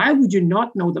 Why would you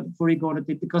not know that before you go on a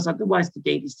date? Because otherwise the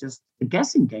date is just a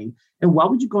guessing game. And why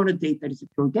would you go on a date that is a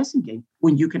pure guessing game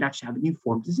when you can actually have an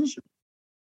informed decision?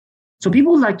 So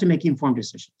people like to make informed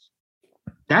decisions.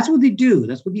 That's what they do.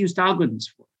 That's what they use algorithms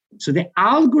for. So the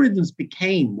algorithms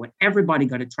became what everybody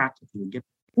got attracted to and get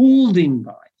pulled in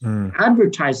by.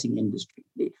 Advertising industry,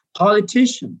 the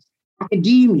politicians,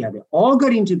 academia, they all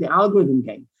got into the algorithm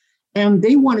game. And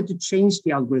they wanted to change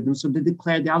the algorithm. So they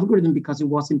declared the algorithm because it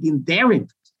wasn't in their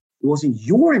interest. It wasn't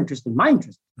your interest and my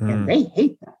interest. And they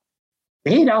hate that.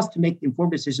 They hate us to make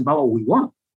informed decisions about what we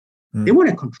want. They want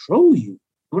to control you.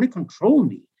 They want to control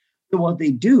me. So what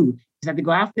they do is that they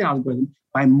go after the algorithm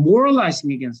by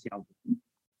moralizing against the algorithm.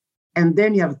 And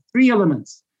then you have three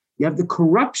elements. You have the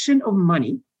corruption of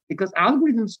money, because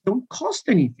algorithms don't cost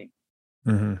anything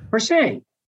per se.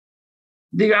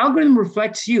 The algorithm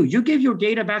reflects you. You give your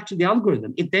data back to the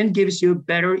algorithm. It then gives you a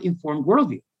better informed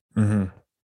worldview.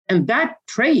 And that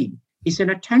trade is an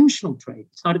attentional trade.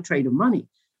 It's not a trade of money.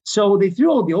 So they threw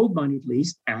all the old money, at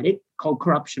least, at it, called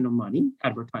corruption of money,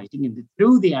 advertising, and they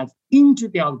threw the ads into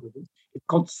the algorithm. It's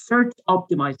called search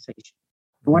optimization.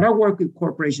 And when I work with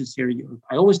corporations here in Europe,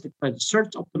 I always declare the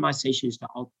search optimization is the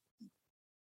ultimate.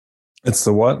 It's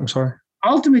the what? I'm sorry?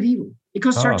 Ultimate evil.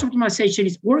 Because search optimization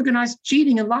is organized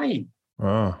cheating and lying.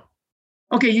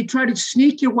 Okay, you try to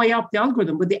sneak your way up the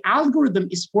algorithm, but the algorithm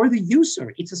is for the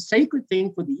user. It's a sacred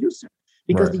thing for the user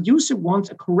because the user wants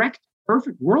a correct,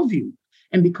 perfect worldview.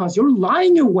 And because you're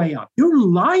lying your way up, you're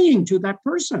lying to that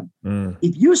person.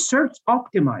 If you search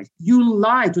optimize, you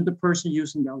lie to the person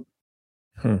using the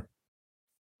algorithm.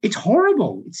 It's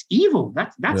horrible. It's evil.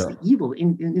 That's the evil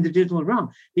in the digital realm,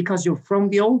 because you're from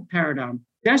the old paradigm,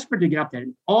 desperate to get up there.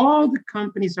 And all the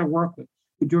companies I work with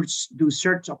who do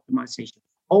search optimization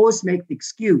always make the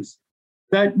excuse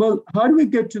that, well, how do we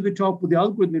get to the top of the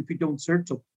algorithm if we don't search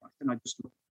optimize? And I just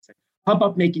look and say, how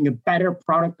about making a better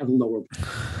product at a lower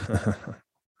price?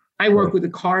 I work with the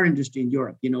car industry in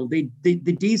Europe. You know, the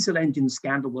diesel engine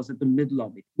scandal was at the middle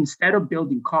of it. Instead of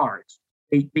building cars,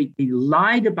 they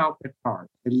lied about the cars.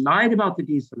 They lied about the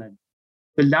diesel engine.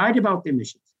 They lied about the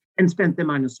emissions and spent the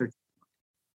money on search.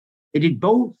 They did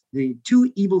both, the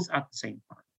two evils at the same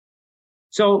time.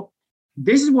 So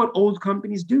this is what old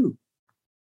companies do.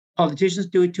 Politicians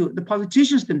do it too. The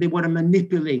politicians, then, they want to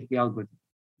manipulate the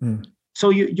algorithm. So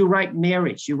you write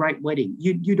marriage, you write wedding.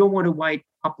 You don't want to write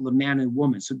a couple of man and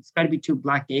woman. So it's got to be two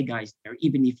black gay guys there,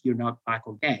 even if you're not black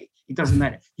or gay. It doesn't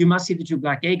matter. You must see the two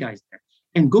black gay guys there.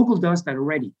 And Google does that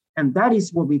already. And that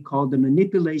is what we call the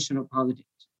manipulation of politics.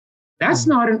 That's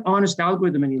not an honest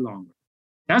algorithm any longer.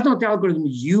 That's not the algorithm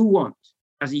you want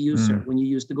as a user when you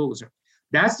use the Google search.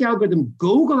 That's the algorithm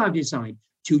Google have designed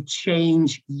to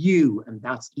change you. And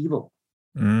that's evil.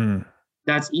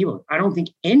 That's evil. I don't think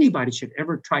anybody should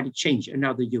ever try to change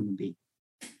another human being.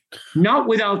 Not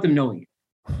without them knowing it.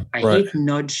 I hate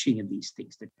nudging in these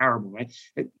things. They're terrible, right?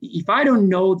 If I don't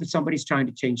know that somebody's trying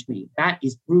to change me, that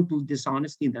is brutal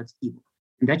dishonesty, and that's evil.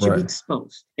 And that should be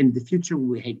exposed. In the future,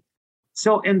 we hate it.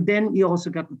 So, and then we also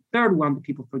got the third one that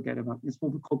people forget about. It's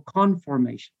what we call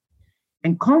conformation.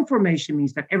 And conformation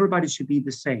means that everybody should be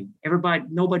the same.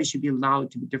 Nobody should be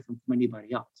allowed to be different from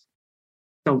anybody else.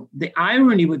 So the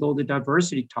irony with all the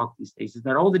diversity talk these days is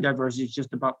that all the diversity is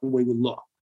just about the way we look.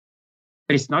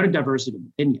 But it's not a diversity of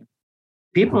opinion.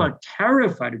 People are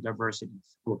terrified of diversity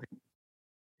of opinion.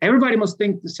 Everybody must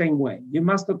think the same way. You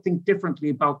must not think differently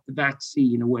about the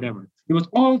vaccine or whatever. You must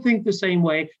all think the same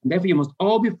way, and therefore you must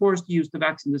all be forced to use the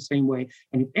vaccine the same way.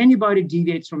 And if anybody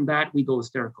deviates from that, we go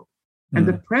hysterical. And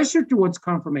the pressure towards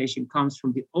confirmation comes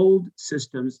from the old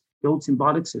systems, the old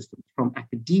symbolic systems, from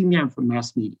academia and from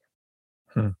mass media.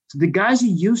 So the guys who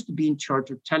used to be in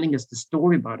charge of telling us the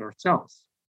story about ourselves,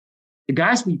 the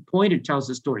guys we pointed tells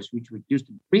the stories, which we used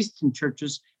to be priests in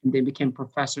churches, and they became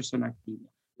professors in academia,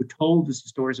 who told us the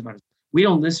stories about us. We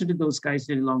don't listen to those guys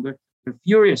any longer. They're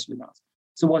furious with us.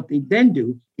 So what they then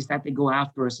do is that they go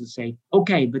after us and say,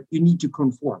 okay, but you need to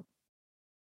conform.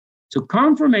 So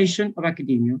confirmation of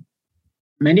academia,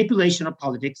 manipulation of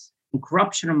politics, and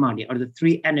corruption of money are the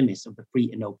three enemies of the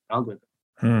free and open algorithm.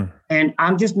 And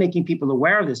I'm just making people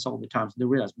aware of this all the time so they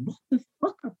realize, what the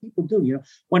fuck are people doing? You know,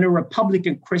 when a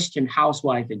Republican Christian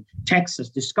housewife in Texas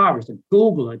discovers that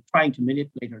Google are trying to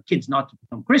manipulate her kids not to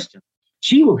become Christian,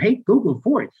 she will hate Google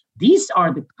for it. These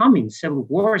are the coming civil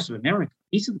wars of America.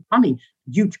 These are the coming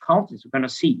huge conflicts we're going to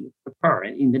see occur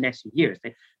in the next few years.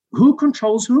 who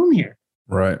controls whom here?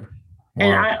 Right. Wow.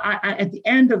 And I, at the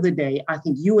end of the day, I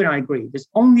think you and I agree. There's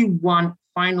only one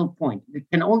final point. There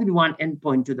can only be one end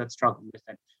point to that struggle. Is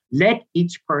that let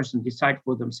each person decide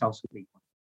for themselves who they want.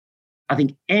 I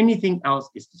think anything else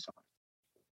is dishonest.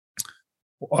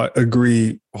 I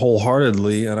agree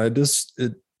wholeheartedly.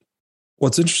 And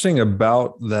what's interesting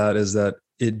about that is that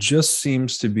it just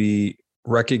seems to be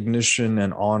recognition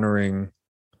and honoring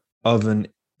of an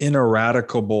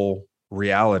ineradicable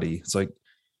reality. It's like,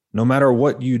 no matter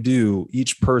what you do,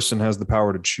 each person has the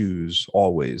power to choose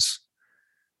always.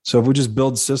 So if we just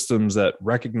build systems that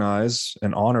recognize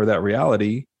and honor that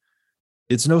reality,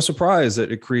 it's no surprise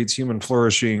that it creates human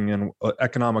flourishing and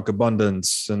economic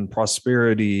abundance and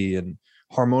prosperity and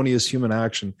harmonious human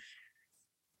action.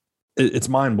 It's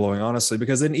mind-blowing, honestly,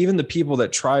 because then even the people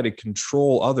that try to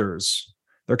control others,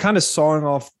 they're kind of sawing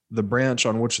off the branch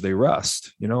on which they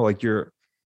rest. Like you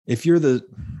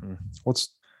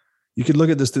could look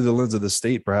at this through the lens of the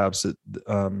state, perhaps.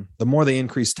 The more they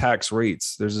increase tax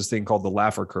rates, there's this thing called the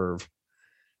Laffer curve,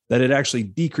 that it actually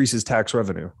decreases tax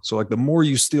revenue. So like the more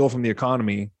you steal from the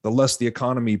economy, the less the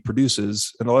economy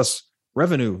produces and the less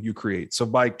revenue you create. So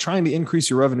by trying to increase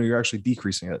your revenue, you're actually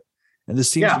decreasing it. And this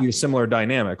seems to be a similar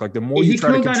dynamic. Like the more you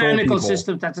try to control people.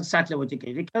 System, that's exactly what you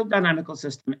get. If you kill dynamical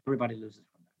system, everybody loses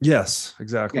from that. Yes,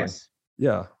 exactly. Yes.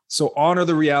 Yeah. So honor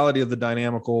the reality of the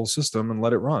dynamical system and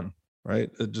let it run, right?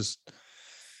 It's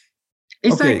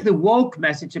like the woke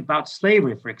message about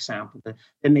slavery, for example.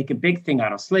 They make a big thing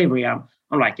out of slavery. I'm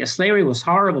like, yeah, slavery was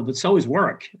horrible, but so is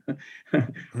work.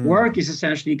 Work is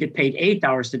essentially you get paid 8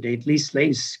 hours a day. At least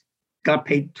slaves got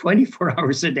paid 24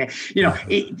 hours a day.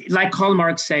 Like Karl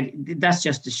Marx said, that's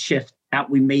just a shift that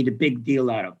we made a big deal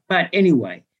out of. But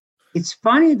anyway, it's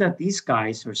funny that these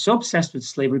guys who are so obsessed with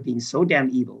slavery being so damn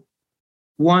evil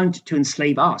want to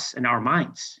enslave us and our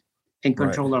minds and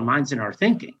control our minds and our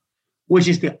thinking, which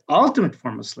is the ultimate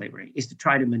form of slavery, is to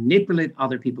try to manipulate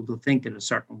other people to think in a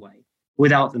certain way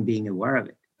without them being aware of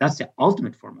it. That's the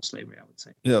ultimate form of slavery, I would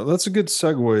say. Yeah, that's a good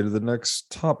segue to the next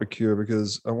topic here,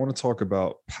 because I want to talk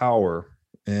about power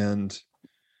and,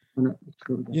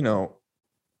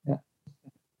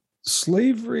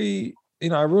 slavery.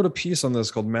 I wrote a piece on this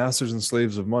called Masters and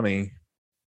Slaves of Money.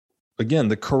 Again,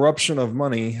 the corruption of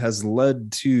money has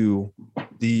led to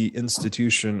the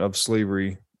institution of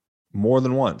slavery more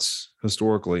than once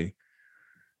historically.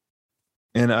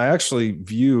 And I actually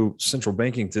view central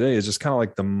banking today as just kind of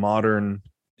like the modern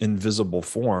invisible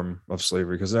form of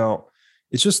slavery, because now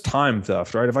it's just time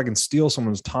theft, right? If I can steal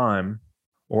someone's time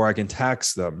or I can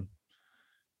tax them,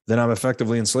 then I'm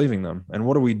effectively enslaving them. And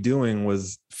what are we doing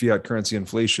with fiat currency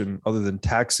inflation other than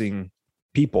taxing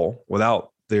people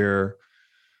without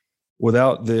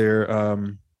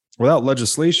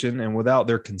legislation and without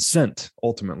their consent,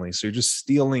 ultimately? So you're just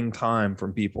stealing time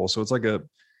from people. So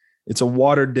it's a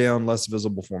watered down, less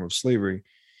visible form of slavery.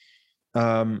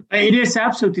 It is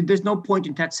absolutely. There's no point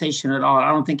in taxation at all.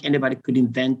 I don't think anybody could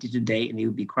invent it today and it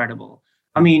would be credible.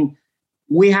 I mean,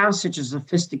 we have such a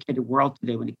sophisticated world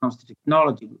today when it comes to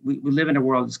technology. We live in a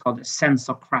world that's called a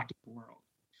sensocratic world.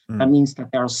 That means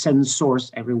that there are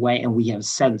sensors everywhere and we have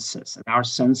senses, and our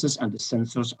senses and the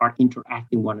sensors are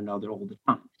interacting one another all the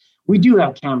time. We do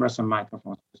have cameras and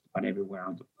microphones just about everywhere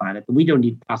on the planet. We don't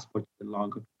need passports any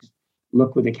longer. Just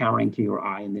look with the camera into your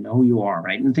eye and they know who you are,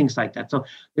 right? And things like that. So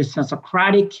the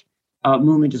sensocratic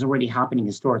movement is already happening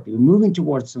historically. We're moving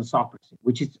towards sensocracy,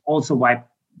 which is also why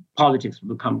politics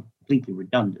will become completely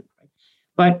redundant, right?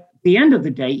 But at the end of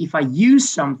the day, if I use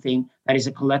something that is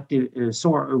a collective a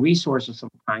resource of some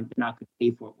kind, then I could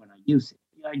pay for it when I use it.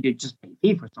 I did just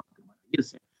pay for something when I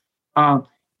use it.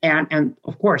 And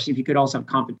of course, if you could also have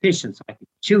competition, so I could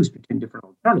choose between different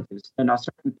alternatives, then I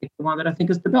certainly pick the one that I think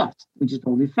is the best, which is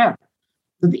only fair.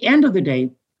 So at the end of the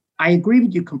day, I agree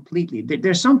with you completely.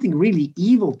 There's something really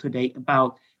evil today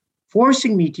about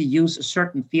forcing me to use a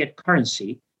certain fiat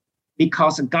currency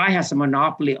because a guy has a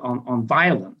monopoly on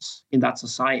violence in that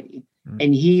society,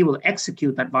 and he will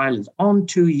execute that violence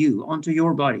onto you, onto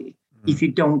your body, if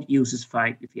you don't use his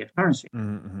fiat currency.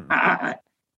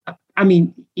 I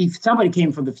mean, if somebody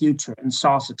came from the future and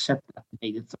saw us accept that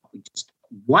today, they thought,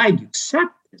 why do you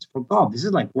accept this? For God, this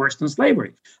is like worse than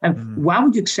slavery. And why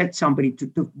would you accept somebody to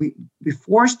be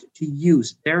forced to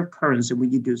use their currency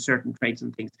when you do certain trades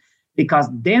and things? Because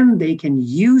then they can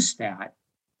use that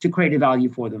to create a value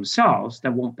for themselves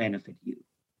that won't benefit you.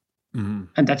 And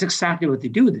that's exactly what they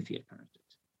do with the fiat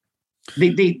currencies.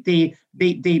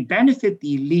 They benefit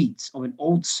the elites of an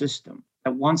old system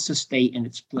that wants to stay in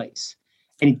its place.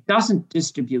 And it doesn't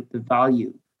distribute the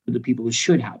value to the people who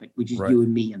should have it, which is you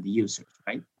and me and the users,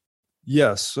 right?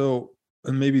 Yes. So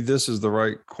and maybe this is the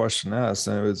right question to ask.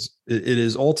 And it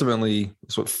is ultimately,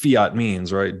 it's what fiat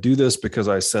means, right? Do this because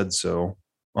I said so,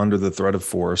 under the threat of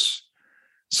force.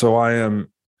 So I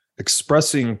am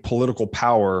expressing political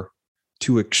power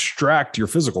to extract your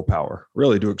physical power,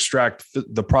 really to extract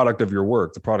the product of your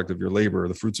work, the product of your labor,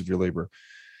 the fruits of your labor.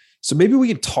 So maybe we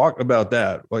can talk about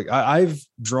that. Like I've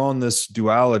drawn this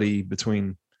duality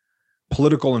between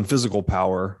political and physical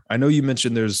power. I know you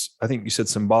mentioned I think you said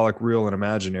symbolic, real, and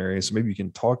imaginary. So maybe you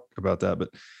can talk about that. But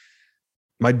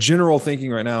my general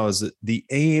thinking right now is that the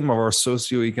aim of our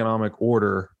socioeconomic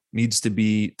order needs to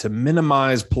be to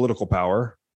minimize political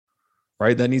power,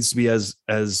 right? That needs to be as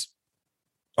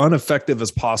ineffective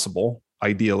as possible,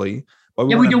 ideally. But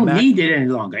we don't need it any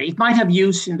longer. It might have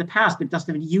use in the past, but it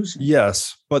doesn't have any use.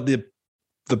 Yes, but the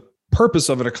purpose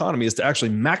of an economy is to actually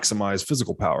maximize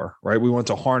physical power, right? We want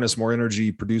to harness more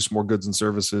energy, produce more goods and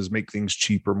services, make things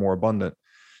cheaper, more abundant.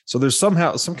 So there's some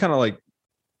kind of like,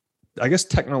 I guess,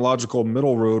 technological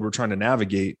middle road we're trying to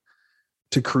navigate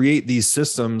to create these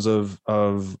systems of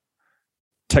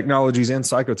technologies and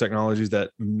psychotechnologies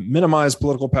that minimize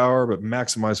political power, but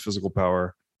maximize physical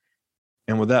power.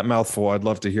 And with that mouthful, I'd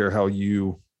love to hear how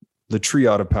the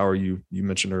triad of power you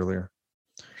mentioned earlier.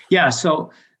 Yeah,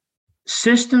 so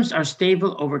systems are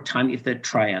stable over time if they're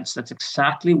triads. That's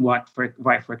exactly why,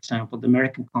 for example, the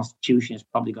American Constitution is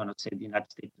probably going to save the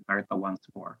United States of America once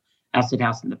more, as it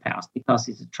has in the past, because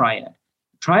it's a triad.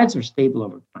 Triads are stable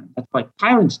over time. That's why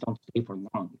tyrants don't stay for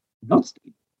long. They're not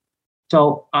stable.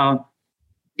 So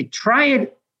a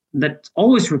triad that's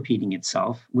always repeating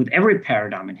itself with every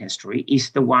paradigm in history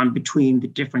is the one between the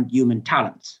different human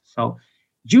talents. So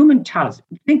human talents,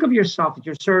 think of yourself as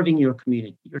you're serving your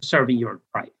community, you're serving your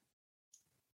tribe.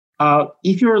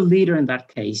 If you're a leader in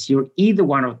that case, you're either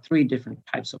one of three different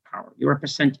types of power. You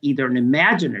represent either an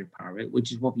imaginary power,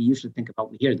 which is what we usually think about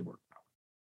when we hear the word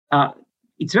power.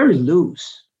 It's very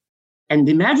loose. And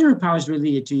the imaginary power is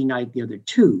really to unite the other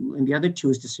two. And the other two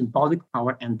is the symbolic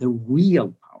power and the real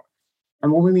power.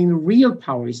 And what we mean real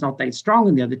power is not that it's strong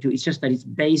in the other two, it's just that it's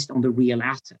based on the real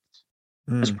assets.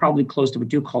 That's probably close to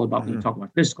what you call about when you talk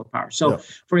about physical power. So,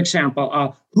 for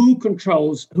example,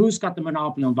 who's got the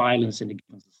monopoly on violence in a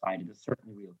given society? That's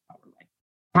certainly real power. Like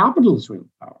capital is real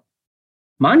power.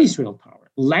 Money is real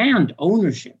power. Land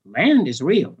ownership. Land is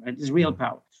real. Right? It's real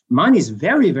power. Money is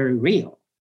very, very real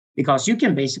because you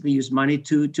can basically use money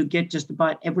to get just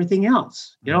about everything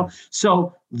else. You know,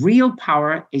 so real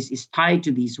power is tied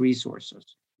to these resources.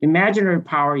 Imaginary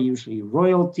power, usually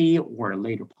royalty or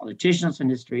later politicians in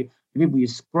history, we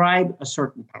ascribe a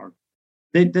certain power.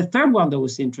 The third one, though,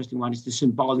 was the interesting one, is the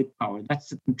symbolic power. That's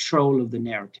the control of the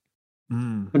narrative,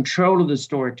 control of the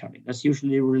storytelling. That's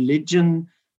usually religion,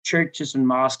 churches and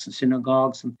mosques and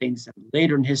synagogues and things. And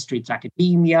later in history, it's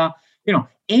academia. You know,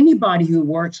 anybody who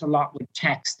works a lot with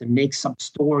text and makes up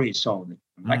stories of it,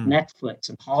 like Netflix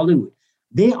and Hollywood,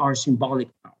 they are symbolic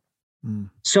power.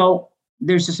 So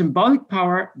there's a symbolic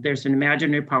power, there's an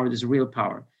imaginary power, there's a real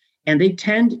power. And they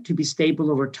tend to be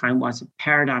stable over time once a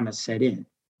paradigm has set in.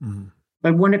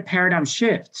 But when a paradigm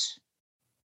shifts,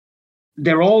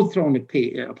 they're all thrown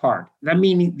apart. That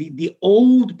meaning the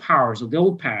old powers of the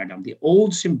old paradigm, the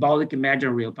old symbolic,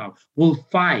 imaginary, real power, will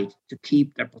fight to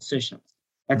keep their positions.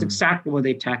 That's exactly what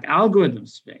they attack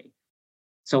algorithms today.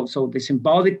 So the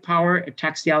symbolic power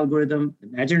attacks the algorithm, the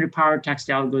imaginary power attacks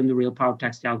the algorithm, the real power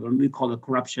attacks the algorithm. We call it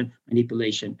corruption,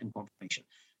 manipulation, and confirmation.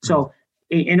 So,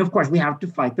 and of course, we have to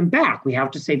fight them back. We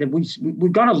have to say that we're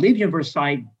going to leave you on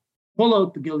Versailles, pull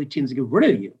out the guillotines and get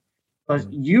rid of you. Because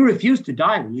you refuse to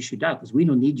die when you should die, because we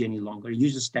don't need you any longer. You're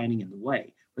just standing in the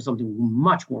way for something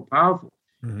much more powerful.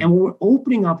 And what we're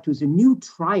opening up to is a new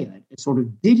triad, a sort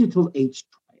of digital age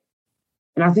triad.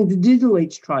 And I think the digital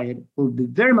age triad will be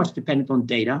very much dependent on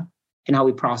data and how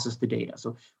we process the data.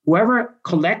 So whoever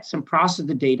collects and processes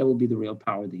the data will be the real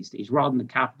power these days, rather than the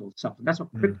capital itself. And that's what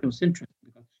crypto is interesting,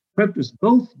 because crypto is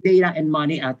both data and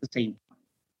money at the same time.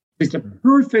 It's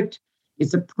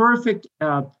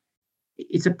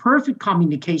a perfect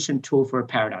communication tool for a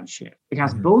paradigm shift. It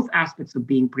has both aspects of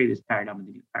being previous paradigm and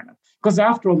the new paradigm. Because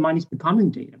after all, money's becoming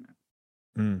data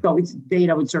now. So it's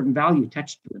data with certain value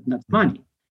attached to it, and that's money,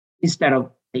 instead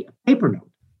of a paper note.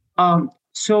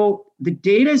 So the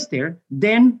data is there.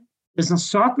 Then the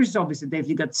sensors is obviously there. If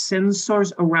you got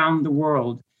sensors around the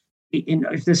world,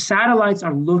 if the satellites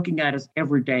are looking at us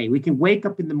every day, we can wake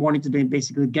up in the morning today and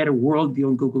basically get a worldview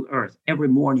on Google Earth every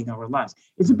morning of our lives.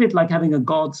 It's a bit like having a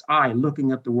God's eye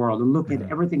looking at the world and looking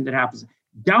at everything that happens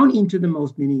down into the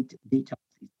most minute details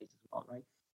these days as well, right?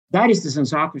 That is the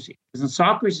sensocracy. The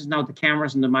sensocracy is now the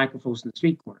cameras and the microphones in the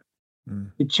street corner.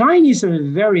 The Chinese have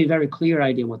a very, very clear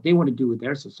idea what they want to do with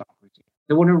their sensocracy.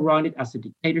 They want to run it as a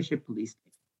dictatorship police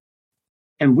state.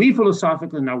 And we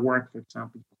philosophically in our work, for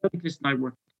example, Chris and I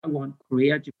work in Taiwan,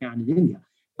 Korea, Japan, and India,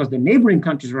 because the neighboring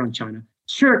countries around China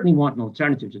certainly want an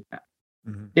alternative to that.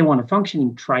 Mm-hmm. They want a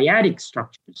functioning triadic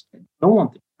structure instead. Don't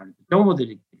want the alternative, don't want the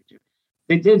dictatorship.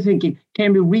 They're thinking,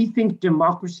 can we rethink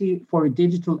democracy for a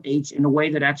digital age in a way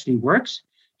that actually works?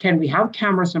 Can we have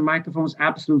cameras and microphones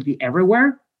absolutely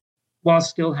everywhere while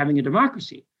still having a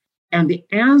democracy? And the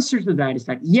answer to that is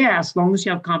that, yeah, as long as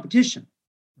you have competition.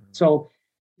 Mm-hmm. So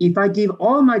if I give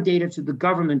all my data to the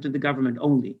government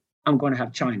only, I'm going to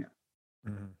have China.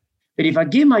 Mm-hmm. But if I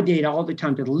give my data all the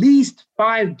time to at least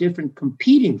 5 different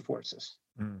competing forces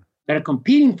that are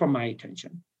competing for my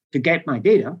attention to get my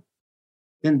data,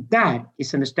 then that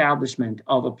is an establishment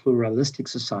of a pluralistic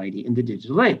society in the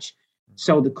digital age.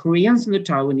 So the Koreans and the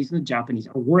Taiwanese and the Japanese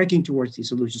are working towards these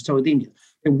solutions. So the Indians,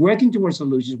 they're working towards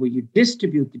solutions where you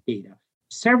distribute the data,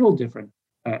 several different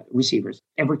receivers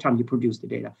every time you produce the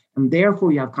data. And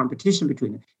therefore you have competition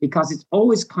between them, because it's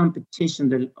always competition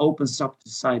that it opens up the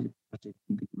society to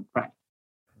be democratic.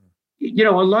 You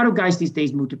know, a lot of guys these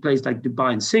days move to places like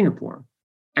Dubai and Singapore.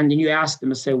 And then you ask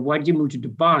them and say, why did you move to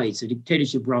Dubai? It's a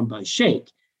dictatorship run by a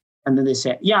sheikh. And then they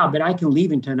say, yeah, but I can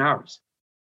leave in 10 hours.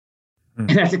 And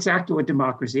that's exactly what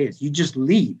democracy is. You just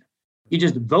leave. You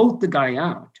just vote the guy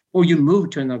out, or you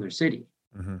move to another city.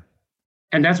 Mm-hmm.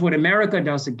 And that's what America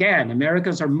does again.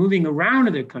 Americans are moving around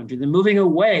in their country. They're moving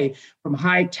away from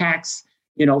high tax,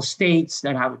 states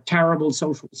that have terrible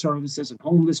social services and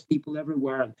homeless people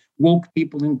everywhere and woke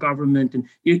people in government. And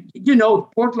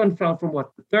Portland fell from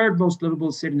the 3rd most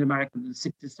livable city in America to the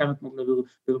 67th most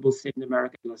livable city in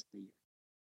America in less than a year.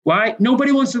 Why?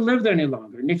 Nobody wants to live there any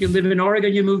longer. And if you live in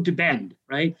Oregon, you move to Bend,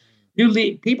 right?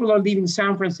 People are leaving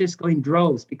San Francisco in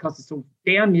droves because it's so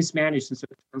damn mismanaged and so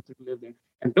expensive to live there.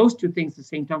 And those two things at the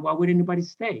same time, why would anybody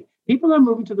stay? People are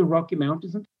moving to the Rocky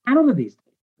Mountains and Canada these days.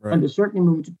 Right. And they're certainly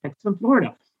moving to Texas and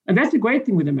Florida. And that's the great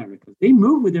thing with America. They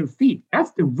move with their feet.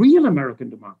 That's the real American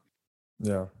democracy.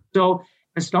 Yeah. So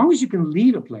as long as you can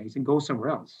leave a place and go somewhere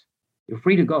else, you're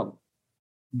free to go.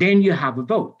 Then you have a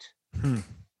vote.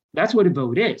 That's what a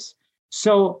vote is.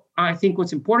 So I think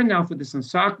what's important now for the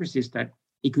Sensocracy is that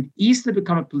it could easily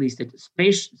become a police state,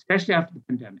 especially after the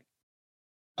pandemic.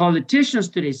 Politicians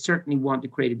today certainly want to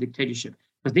create a dictatorship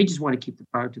because they just want to keep the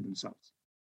power to themselves,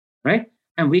 right?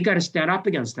 And we got to stand up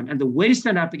against them. And the way to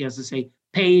stand up against them is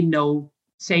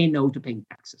say no to paying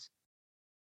taxes.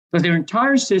 Because their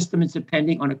entire system is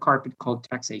depending on a carpet called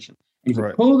taxation. And if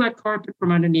you pull that carpet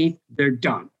from underneath, they're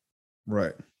done.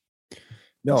 Right.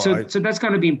 No, so that's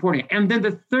going to be important. And then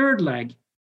the third leg,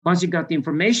 once you got the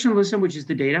informationalism, which is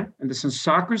the data, and the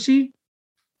Sensocracy,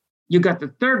 you got the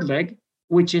third leg,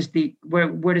 which is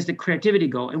where does the creativity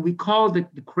go? And we call the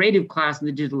creative class in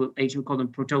the digital age, we call them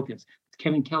protopians.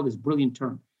 Kevin Kelly's brilliant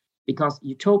term, because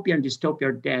utopia and dystopia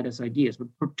are dead as ideas. But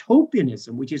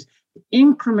protopianism, which is the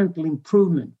incremental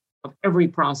improvement of every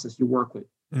process you work with,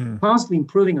 constantly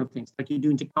improving on things like you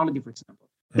do in technology, for example,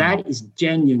 that is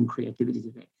genuine creativity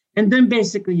today. And then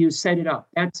basically you set it up.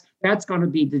 That's going to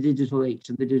be the digital age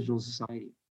and the digital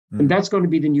society. And that's going to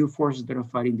be the new forces that are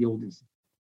fighting the old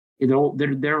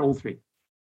institutions. They're all three.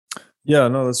 Yeah,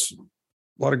 no, that's a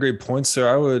lot of great points there.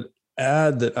 I would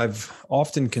add that I've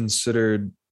often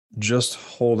considered just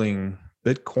holding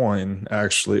Bitcoin,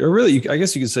 actually, or really, I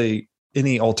guess you could say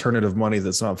any alternative money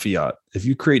that's not fiat. If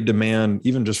you create demand,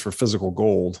 even just for physical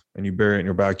gold, and you bury it in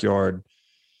your backyard,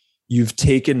 you've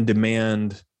taken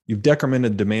demand, you've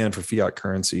decremented demand for fiat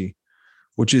currency,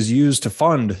 which is used to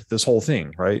fund this whole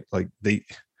thing, right? Like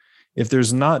if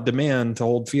there's not demand to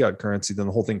hold fiat currency, then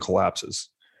the whole thing collapses.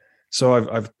 So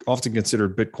I've often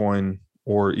considered Bitcoin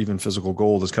or even physical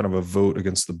gold as kind of a vote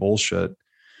against the bullshit.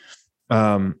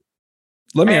 Let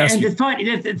me ask you.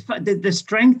 The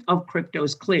strength of crypto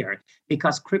is clear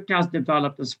because crypto has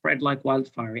developed and spread like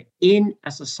wildfire in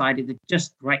a society that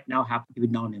just right now happens to be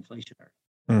non-inflationary.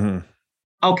 Mm-hmm.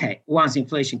 Okay, once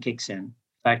inflation kicks in,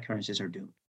 fiat currencies are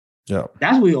doomed. Yeah,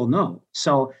 that's what we all know.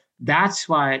 So that's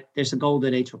why there's a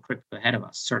golden age for crypto ahead of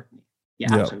us, certainly.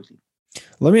 Yeah, absolutely.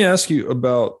 Let me ask you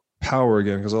about power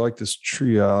again, because I like this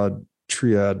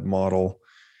triad model.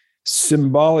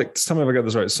 Symbolic, tell me if I got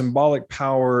this right. Symbolic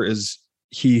power is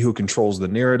he who controls the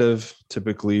narrative,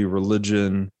 typically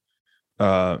religion.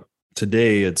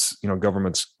 Today, it's,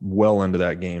 government's well into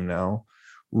that game now.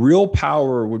 Real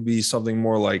power would be something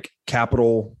more like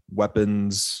capital,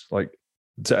 weapons, like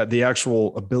the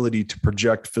actual ability to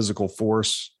project physical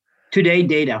force. Today,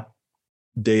 data.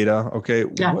 Okay.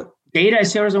 Yeah. Data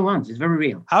is zeros and ones. It's very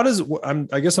real. How does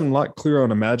I guess I'm not clear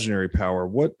on imaginary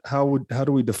power. How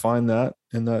do we define that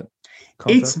in that?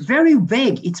 It's context? very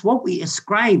vague. It's what we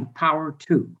ascribe power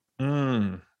to.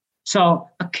 Mm, So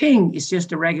a king is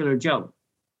just a regular Joe.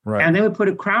 right. And then we put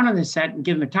a crown on his head and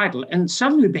give him a title and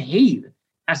suddenly behave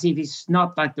as if he's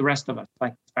not like the rest of us,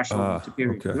 like special and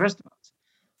superior to Okay. the rest of us.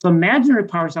 So imaginary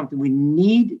power is something we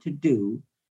need to do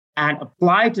and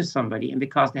apply to somebody. And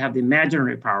because they have the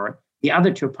imaginary power, the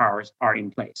other two powers are in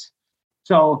place.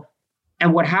 So,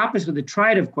 and what happens with the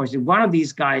triad, of course, if one of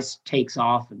these guys takes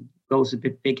off and goes a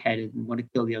bit big-headed and want to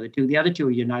kill the other two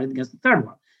are united against the third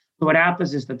one. So what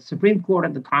happens is that the Supreme Court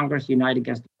and the Congress unite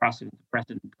against the president. The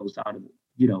president goes out of,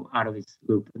 out of his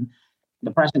loop, and the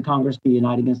president and Congress can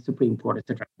unite against the Supreme Court,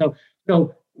 etc.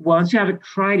 So once you have a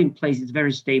triad in place, it's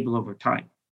very stable over time.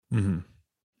 Mm-hmm.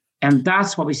 And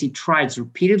that's why we see triads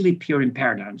repeatedly appear in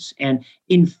paradigms. And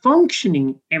in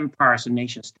functioning empires and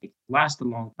nation states last a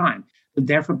long time, but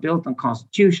therefore built on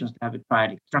constitutions to have a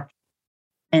triadic structure.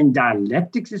 And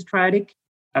dialectics is triadic.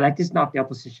 Dialectics is not the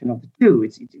opposition of the two.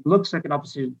 It looks like an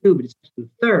opposition of the two, but it's just the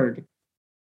third.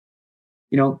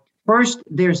 First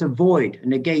there's a void, a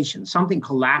negation, something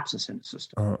collapses in the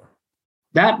system. Uh-huh.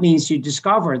 That means you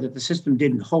discover that the system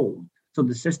didn't hold. So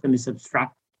the system is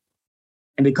abstract.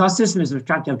 And because system is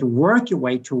abstract, you have to work your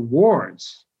way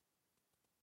towards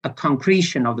a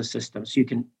concretion of the system. So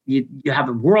you have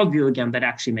a worldview again that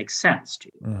actually makes sense to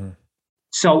you. Mm-hmm.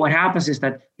 So what happens is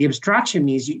that the abstraction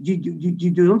means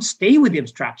you don't stay with the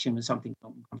abstraction when something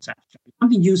becomes abstract.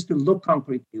 Something used to look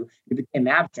concrete to you, it became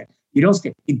abstract. You don't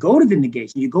stay. You go to the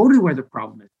negation. You go to where the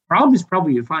problem is. The problem is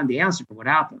probably you find the answer to what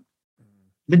happened.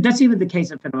 But that's even the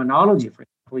case of phenomenology, for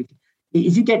example.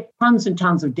 If you get tons and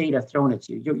tons of data thrown at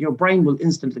you, your brain will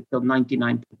instantly kill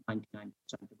 99.99%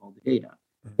 of all the data.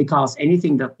 Because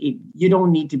anything you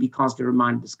don't need to be constantly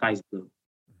reminded the sky is blue,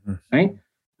 right?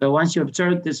 So once you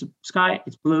observe this sky,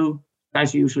 it's blue,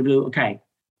 skies are usually blue, okay.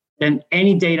 Then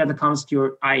any data that comes to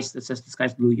your eyes that says the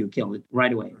sky's blue, you kill it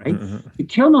right away, right? Mm-hmm. You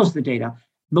kill most of the data,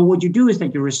 but what you do is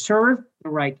that you reserve the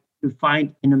right to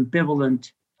find an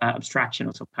ambivalent abstraction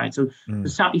of some kind. So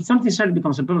if something suddenly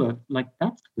becomes ambivalent, like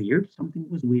that's weird, something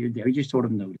was weird there, you sort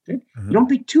of notice it. Mm-hmm. You don't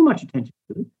pay too much attention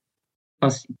to it,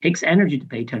 because it takes energy to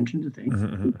pay attention to things.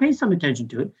 Mm-hmm. You pay some attention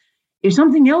to it. If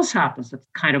something else happens that's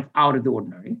kind of out of the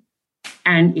ordinary,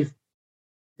 and if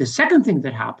the second thing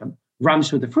that happened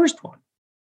runs with the first one,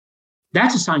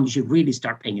 that's a sign you should really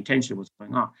start paying attention to what's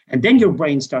going on. And then your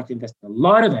brain starts investing a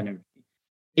lot of energy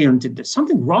into there's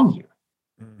something wrong here.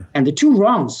 Mm-hmm. And the two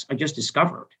wrongs I just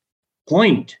discovered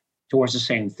point towards the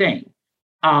same thing.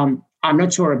 I'm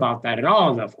not sure about that at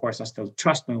all. Of course, I still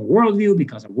trust my worldview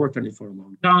because I've worked on it for a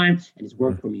long time and it's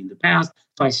worked for me in the past.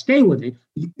 So I stay with it.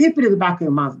 You keep it in the back of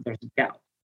your mind that there's a doubt.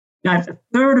 Now, if a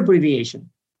third abbreviation,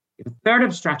 if a third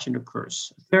abstraction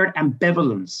occurs, a third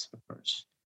ambivalence occurs,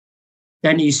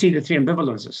 then you see the three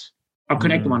ambivalences are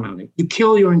connected to one another. You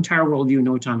kill your entire worldview in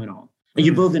no time at all. And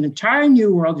you build an entire new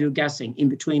worldview guessing in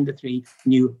between the three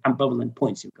new ambivalent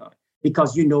points you've got,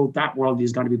 because you know that worldview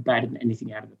is going to be better than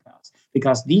anything out of the past.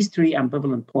 Because these three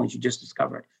ambivalent points you just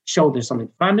discovered show there's something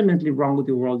fundamentally wrong with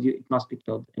your worldview. It must be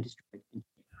killed and destroyed.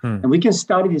 And we can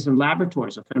study this in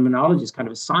laboratories. So phenomenology is kind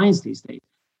of a science these days.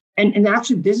 And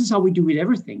actually, this is how we do with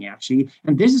everything, actually.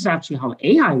 And this is actually how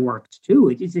AI works, too.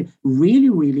 It's a really,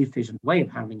 really efficient way of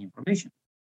handling information.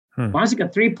 Once you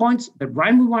got 3 points that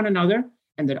rhyme with one another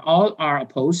and that all are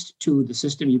opposed to the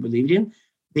system you believed in,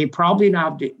 they're probably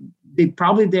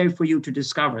there for you to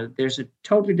discover that there's a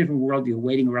totally different worldview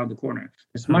waiting around the corner.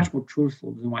 It's much more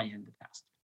truthful than what you had in the past.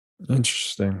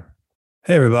 Interesting.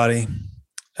 Hey, everybody.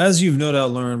 As you've no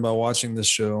doubt learned by watching this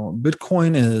show,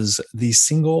 Bitcoin is the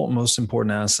single most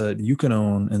important asset you can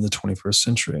own in the 21st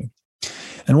century.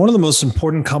 And one of the most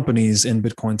important companies in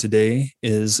Bitcoin today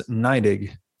is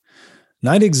NYDIG.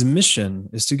 NYDIG's mission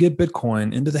is to get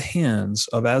Bitcoin into the hands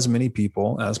of as many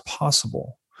people as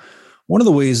possible. One of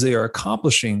the ways they are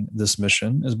accomplishing this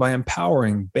mission is by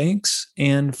empowering banks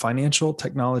and financial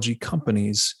technology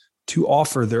companies to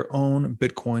offer their own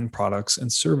Bitcoin products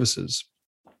and services.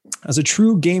 As a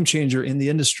true game changer in the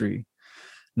industry,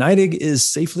 NYDIG is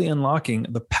safely unlocking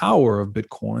the power of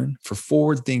Bitcoin for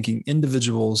forward-thinking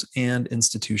individuals and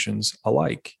institutions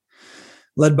alike.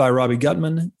 Led by Robbie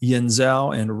Gutman, Yin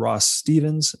Zhao, and Ross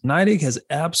Stevens, NYDIG has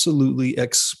absolutely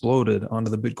exploded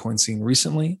onto the Bitcoin scene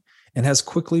recently and has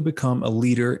quickly become a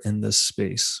leader in this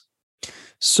space.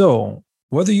 So,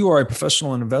 whether you are a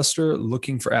professional investor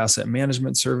looking for asset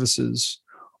management services,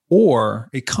 or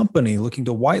a company looking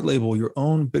to white label your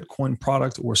own Bitcoin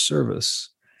product or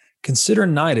service, consider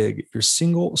NYDIG your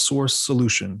single source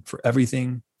solution for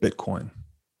everything Bitcoin.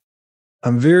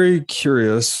 I'm very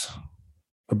curious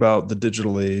about the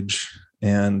digital age,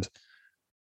 and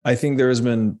I think there has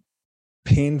been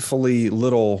painfully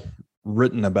little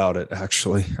written about it,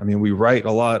 actually. I mean, we write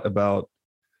a lot about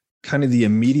kind of the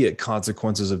immediate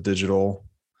consequences of digital,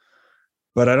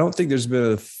 but I don't think there's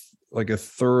been a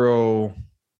thorough,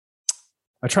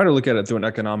 I try to look at it through an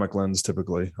economic lens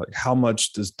typically. Like, how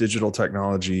much does digital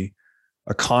technology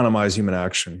economize human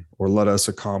action or let us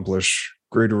accomplish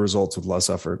greater results with less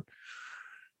effort?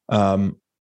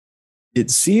 It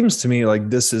seems to me like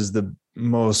this is the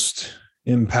most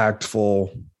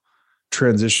impactful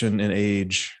transition in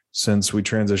age since we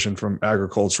transitioned from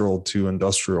agricultural to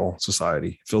industrial society.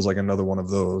 It feels like another one of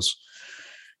those.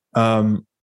 And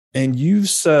you've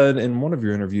said in one of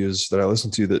your interviews that I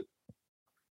listened to that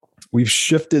we've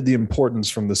shifted the importance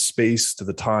from the space to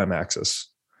the time axis.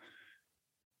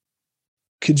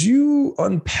 Could you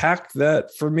unpack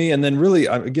that for me? And then really,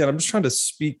 again, I'm just trying to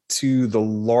speak to the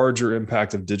larger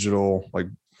impact of digital. Like,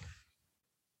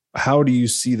 how do you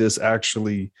see this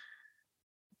actually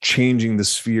changing the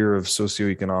sphere of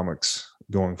socioeconomics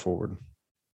going forward?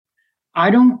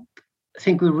 I don't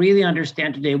think we really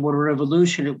understand today what a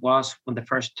revolution it was when the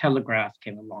first telegraph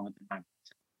came along at the time.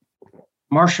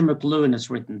 Marshall McLuhan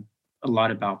has written a lot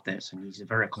about this, and he's a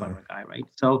very clever guy, right?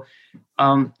 So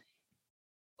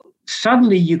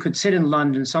suddenly you could sit in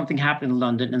London, something happened in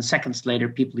London, and seconds later,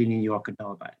 people in New York could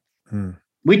know about it.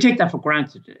 We take that for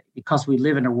granted today because we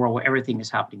live in a world where everything is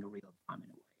happening in real time.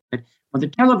 But when the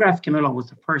telegraph came along was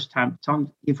the first time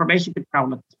some information could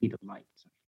travel at the speed of light,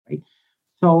 right?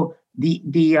 So the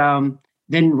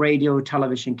then radio,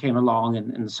 television came along,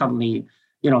 and suddenly,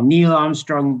 Neil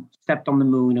Armstrong stepped on the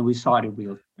moon, and we saw it in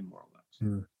real time, more or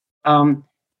less.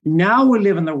 Now we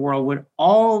live in a world where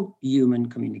all human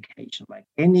communication, like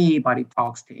anybody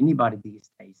talks to anybody these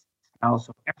days, is now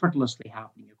so effortlessly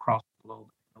happening across the globe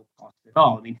at no cost at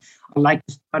all. I mean, I like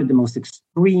to study the most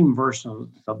extreme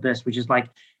versions of this, which is like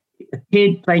a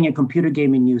kid playing a computer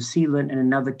game in New Zealand and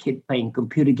another kid playing a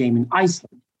computer game in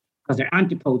Iceland, because they're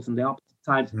antipodes on the opposite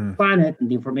sides of the planet,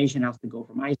 and the information has to go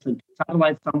from Iceland to a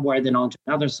satellite somewhere, then onto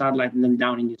another satellite, and then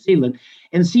down in New Zealand,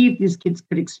 and see if these kids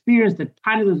could experience the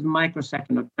tiny little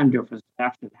microsecond of time difference that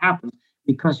actually happens,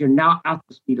 because you're now at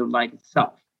the speed of light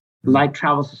itself. Light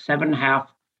travels 7.5,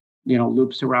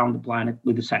 loops around the planet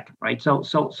with a second, right?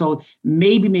 So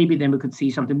maybe then we could see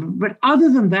something. But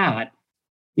other than that,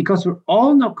 because we're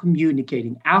all now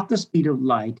communicating at the speed of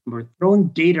light, and we're throwing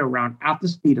data around at the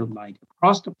speed of light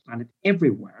across the planet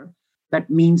everywhere, that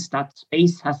means that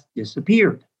space has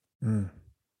disappeared.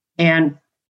 And,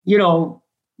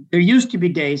 there used to be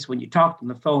days when you talked on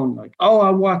the phone, like, oh,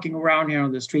 I'm walking around here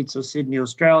on the streets of Sydney,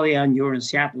 Australia, and you're in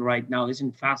Seattle right now. Isn't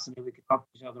it fascinating? We can talk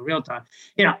to each other real time.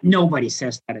 Nobody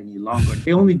says that any longer.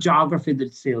 The only geography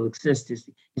that still exists is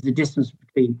the distance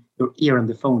between your ear and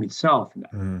the phone itself,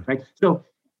 right?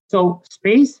 So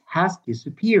space has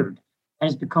disappeared, and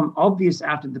it's become obvious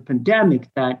after the pandemic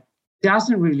that it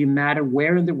doesn't really matter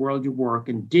where in the world you work,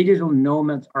 and digital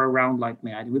nomads are around like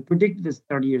mad. We predicted this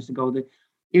 30 years ago, that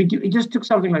it just took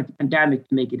something like the pandemic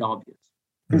to make it obvious.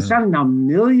 And suddenly now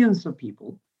millions of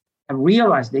people have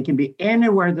realized they can be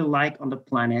anywhere they like on the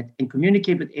planet and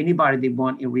communicate with anybody they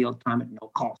want in real time at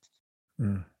no cost.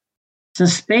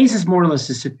 Since space has more or less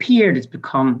disappeared, it's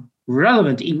become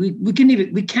relevant.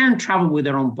 We can travel with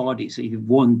our own bodies if you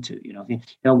want to. If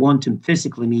I want to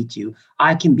physically meet you,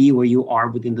 I can be where you are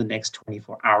within the next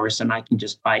 24 hours, and I can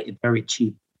just buy a very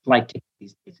cheap flight ticket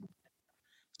these days.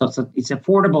 So it's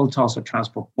affordable to also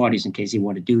transport bodies in case you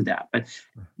want to do that. But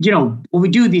what we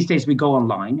do these days, we go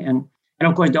online, and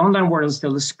of course the online world is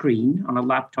still a screen on a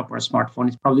laptop or a smartphone.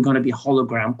 It's probably going to be a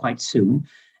hologram quite soon.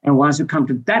 And once we come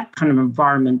to that kind of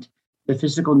environment, the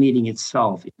physical meeting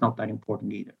itself is not that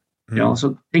important either.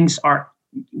 So things are,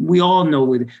 we all know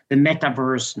with the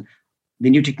metaverse and the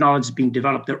new technologies being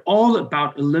developed, they're all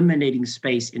about eliminating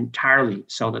space entirely,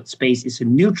 so that space is a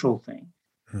neutral thing.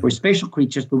 We're spatial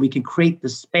creatures, but we can create the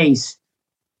space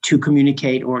to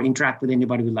communicate or interact with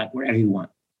anybody we like, wherever you want.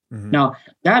 Now,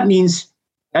 that means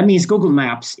Google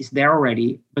Maps is there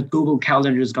already, but Google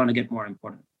Calendar is going to get more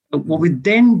important. But what we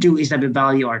then do is that we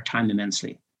value our time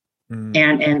immensely.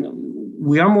 And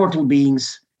we are mortal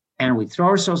beings, and we throw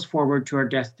ourselves forward to our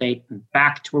death date and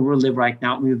back to where we live right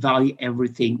now, and we value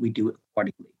everything we do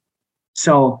accordingly.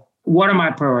 So what are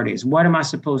my priorities? What am I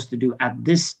supposed to do at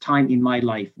this time in my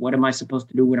life? What am I supposed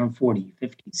to do when I'm 40,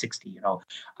 50, 60,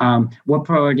 what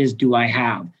priorities do I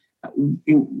have?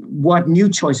 What new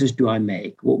choices do I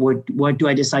make? What do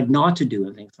I decide not to do,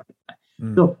 and things like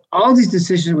that? So all these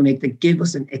decisions we make that give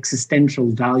us an existential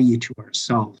value to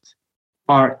ourselves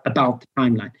are about the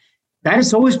timeline. That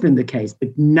has always been the case,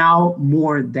 but now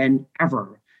more than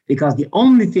ever, because the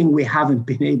only thing we haven't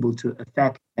been able to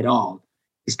affect at all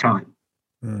is time.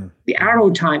 The arrow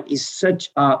time is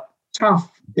such a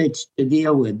tough bitch to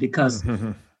deal with because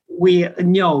we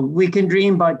know we can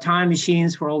dream about time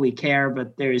machines for all we care,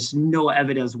 but there is no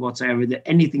evidence whatsoever that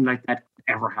anything like that could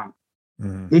ever happen.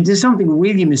 There's something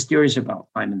really mysterious about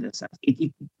time in this sense.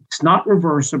 It's not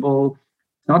reversible.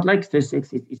 It's not like physics.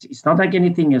 It's not like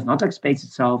anything. It's not like space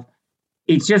itself.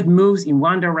 It just moves in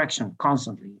one direction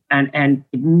constantly, and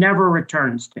it never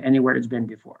returns to anywhere it's been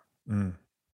before.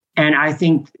 And I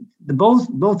think both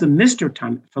the Mr.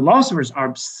 Time philosophers are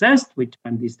obsessed with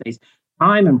time these days.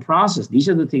 Time and process, these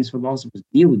are the things philosophers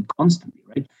deal with constantly,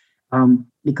 right?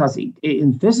 Because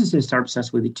physicists are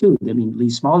obsessed with it too. I mean, Lee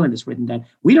Smolin has written that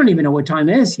we don't even know what time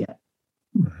is yet.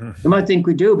 You might think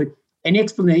we do, but any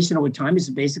explanation of what time is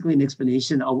basically an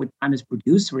explanation of what time is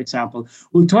produced. For example,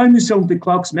 well, time is something the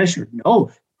clocks measure.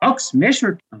 No, clocks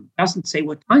measure time. It doesn't say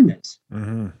what time is.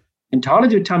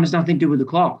 Ontology of time has nothing to do with the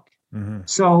clock.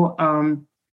 So,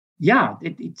 yeah,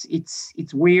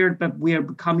 it's weird, but we are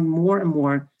becoming more and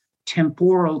more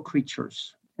temporal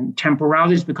creatures, and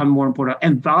temporality has become more important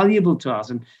and valuable to us.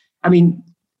 And I mean,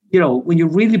 when you're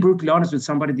really brutally honest with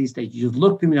somebody these days, you just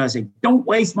look them in the eye and say, "Don't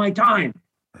waste my time.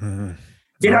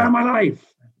 Get out of my life."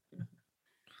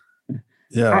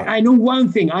 Yeah, I know one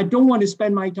thing. I don't want to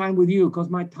spend my time with you because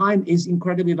my time is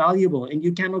incredibly valuable, and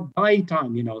you cannot buy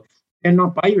time. You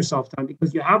cannot buy yourself time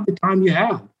because you have the time you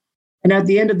have. And at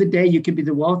the end of the day, you can be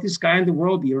the wealthiest guy in the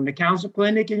world, but you're in a cancer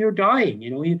clinic and you're dying,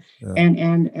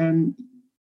 and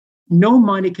no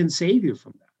money can save you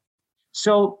from that.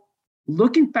 So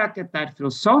looking back at that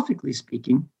philosophically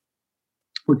speaking,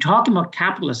 we're talking about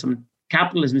capitalism.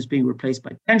 Capitalism is being replaced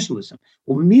by potentialism.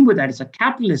 What we mean with that is that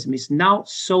capitalism is now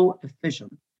so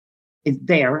efficient. It's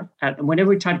there, and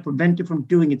whenever we try to prevent it from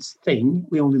doing its thing,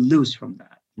 we only lose from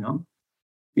that.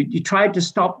 You try to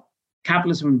stop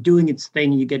capitalism from doing its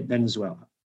thing, you get Venezuela.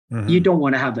 You don't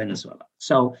want to have Venezuela.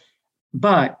 So,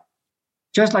 but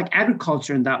just like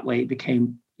agriculture in that way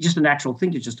became just a natural thing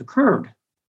that just occurred.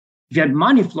 If you had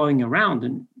money flowing around,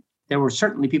 and there were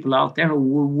certainly people out there who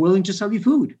were willing to sell you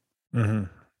food. There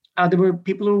were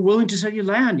people who were willing to sell you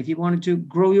land if you wanted to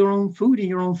grow your own food in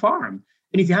your own farm.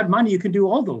 And if you had money, you could do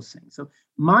all those things. So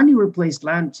money replaced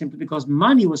land simply because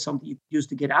money was something you could use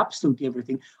to get absolutely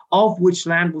everything, of which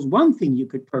land was one thing you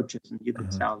could purchase and you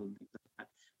could sell. And things like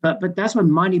that. But that's when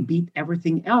money beat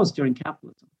everything else during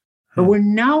capitalism. But we're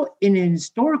now in an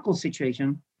historical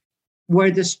situation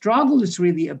where the struggle is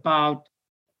really about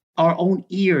our own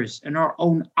ears and our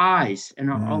own eyes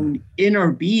and our own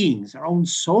inner beings, our own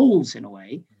souls in a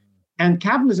way. And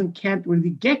capitalism can't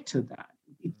really get to that.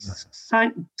 It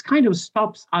kind of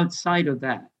stops outside of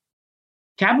that.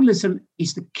 Capitalism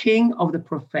is the king of the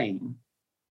profane,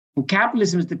 and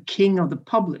capitalism is the king of the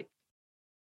public.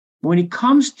 When it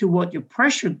comes to what you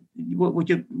treasure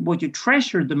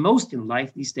the most in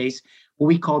life these days, what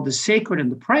we call the sacred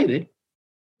and the private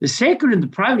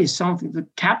is something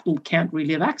that capital can't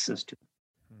really have access to.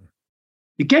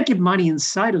 You can't get money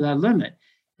inside of that limit.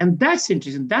 And that's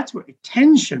interesting. That's where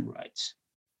attention rights.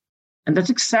 And that's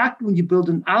exactly when you build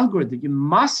an algorithm. You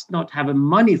must not have a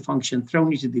money function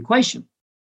thrown into the equation.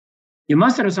 You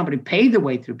must have somebody pay the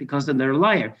way through, because then they're a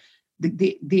liar.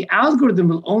 The algorithm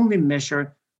will only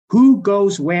measure who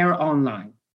goes where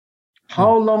online.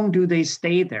 How long do they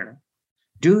stay there?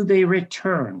 Do they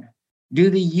return? Do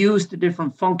they use the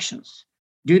different functions?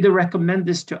 Do they recommend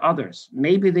this to others?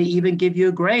 Maybe they even give you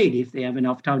a grade if they have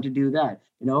enough time to do that.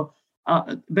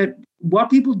 But what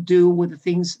people do with the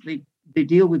things they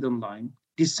deal with online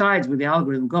decides where the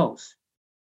algorithm goes.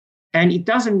 And it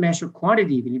doesn't measure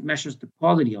quantity even, it measures the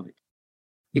quality of it.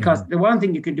 Because the one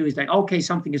thing you can do is like, okay,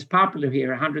 something is popular here,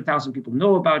 100,000 people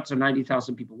know about it, so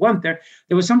 90,000 people went there.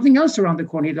 There was something else around the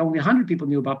corner that only 100 people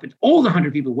knew about, but all the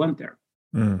 100 people went there.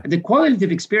 And the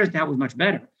qualitative experience now was much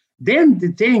better. Then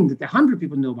the thing that the 100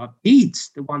 people know about beats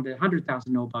the one that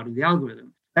 100,000 know about in the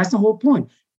algorithm. That's the whole point.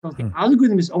 Because the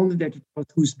algorithm is only there to tell us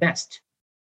who's best.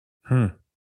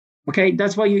 Okay,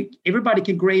 that's why everybody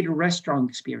can grade a restaurant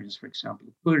experience, for example,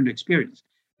 food experience.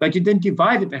 But you then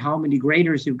divide it by how many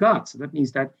graders you've got. So that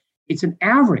means that it's an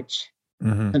average,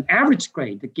 an average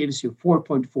grade that gives you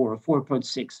 4.4 or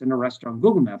 4.6 in a restaurant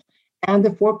Google Maps. And the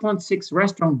 4.6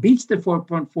 restaurant beats the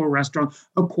 4.4 restaurant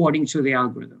according to the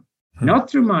algorithm. Not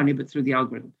through money, but through the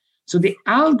algorithm. So the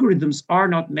algorithms are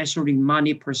not measuring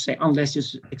money per se, unless you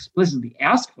explicitly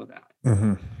ask for that.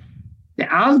 The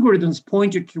algorithms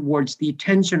point you towards the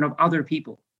attention of other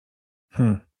people.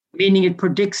 Meaning it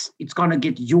predicts it's going to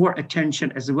get your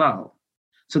attention as well.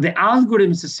 So the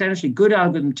algorithm is essentially, good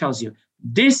algorithm tells you,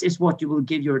 this is what you will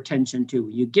give your attention to.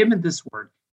 You give it this word.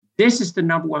 This is the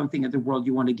number one thing in the world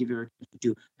you want to give your attention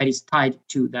to that is tied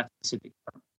to that specific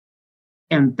term.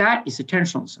 And that is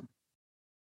attentionalism.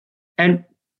 And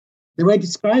the way I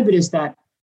describe it is that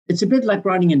it's a bit like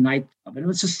running a nightclub.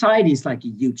 And society is like a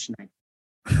huge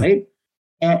nightclub, right?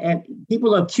 And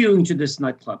people are queuing to this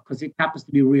nightclub because it happens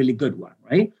to be a really good one,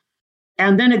 right?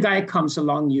 And then a guy comes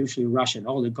along, usually a Russian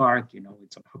oligarch,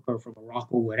 it's a hooker from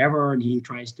Morocco, whatever, and he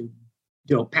tries to,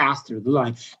 pass through the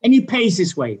line, and he pays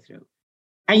his way through.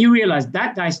 And you realize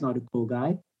that guy's not a cool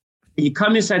guy. And you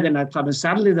come inside the nightclub, and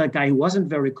suddenly that guy who wasn't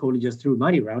very cool, he just threw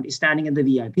money around, is standing in the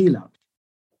VIP lounge.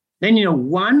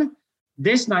 Then,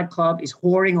 this nightclub is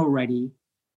whoring already.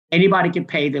 Anybody can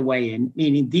pay their way in,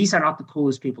 meaning these are not the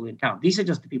coolest people in town. These are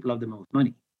just the people who have the most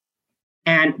money.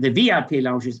 And the VIP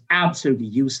lounge is absolutely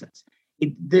useless.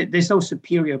 There's no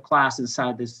superior class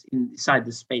inside this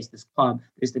space, this club.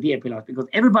 There's the VIP lounge because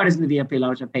everybody's in the VIP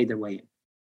lounge and paid their way in.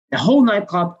 The whole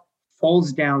nightclub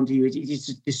falls down to you.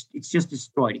 It's just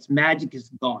destroyed. Its magic is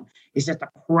gone. It's just a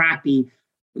crappy,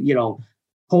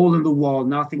 hole in the wall,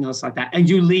 nothing else like that. And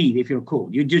you leave if you're cool.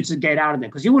 You just get out of there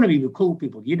because you want to be with cool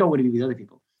people. You don't want to be with other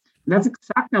people. And that's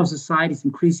exactly how society is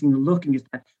increasingly looking, is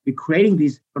that we're creating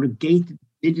these sort of gated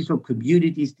digital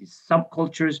communities, these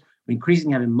subcultures. We're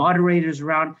increasingly having moderators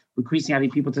around. We're increasingly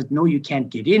having people that know you can't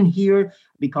get in here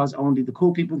because only the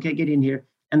cool people can get in here.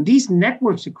 And these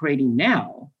networks are creating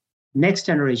now next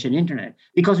generation internet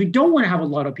because we don't want to have a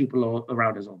lot of people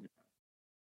around us all the time.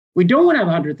 We don't want to have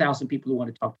 100,000 people who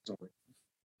want to talk to us all the time.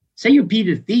 Say you're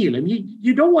Peter Thiel, and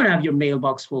you don't want to have your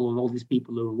mailbox full of all these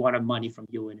people who want money from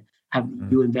you and have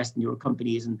you invest in your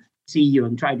companies and see you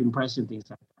and try to impress and things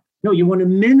like that. No, you want to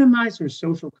minimize your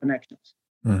social connections.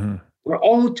 Mm-hmm. We're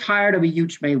all tired of a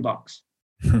huge mailbox.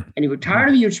 And if we're tired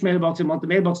of a huge mailbox and want the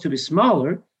mailbox to be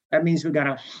smaller, that means we've got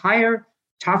to hire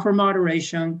tougher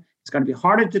moderation. It's going to be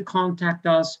harder to contact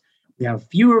us. We have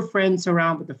fewer friends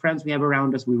around, but the friends we have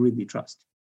around us, we really trust.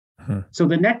 So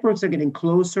the networks are getting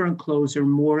closer and closer,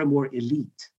 more and more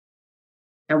elite.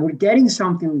 And we're getting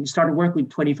something we started working with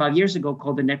 25 years ago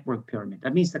called the network pyramid.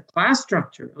 That means the class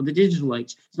structure of the digital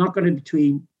age is not going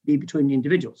to be between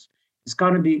individuals. It's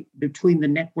going to be between the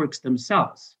networks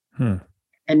themselves. And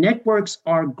networks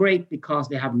are great because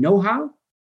they have know-how,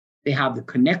 they have the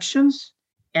connections,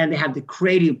 and they have the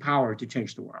creative power to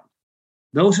change the world.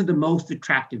 Those are the most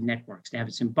attractive networks. They have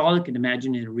a symbolic and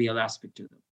imaginary and real aspect to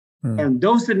them. And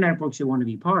those are the networks you want to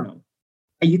be part of.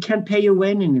 And you can't pay your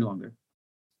way in any longer.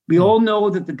 We all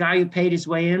know that the guy who paid his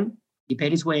way in,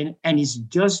 and he's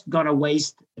just going to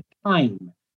waste the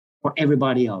time for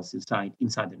everybody else inside the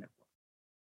network.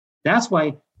 That's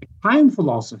why the time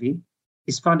philosophy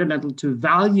is fundamental to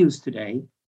values today.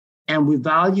 And we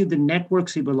value the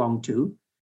networks we belong to.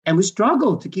 And we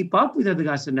struggle to keep up with other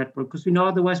guys in the network because we know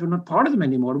otherwise we're not part of them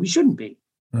anymore. We shouldn't be.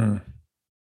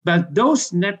 But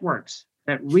those networks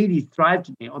that really thrive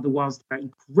today are the ones that are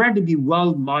incredibly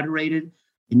well moderated.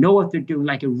 They know what they're doing,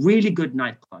 like a really good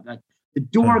nightclub. Like the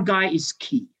door guy is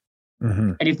key.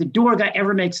 And if the door guy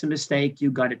ever makes a mistake,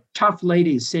 you got a tough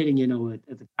lady sitting,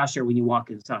 at the cashier when you walk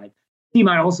inside. He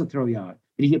might also throw you out.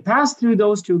 But if you pass through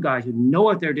those two guys who know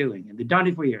what they're doing and they've done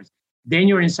it for years, then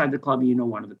you're inside the club and you know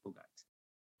one of the cool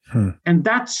guys. And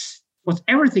that's what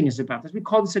everything is about. That's we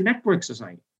call this a network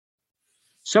society.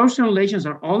 Social relations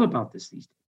are all about this these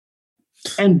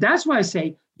days. And that's why I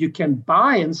say you can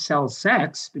buy and sell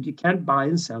sex, but you can't buy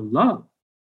and sell love.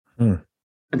 And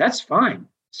that's fine.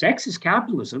 Sex is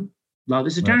capitalism. Love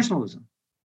is attentionalism.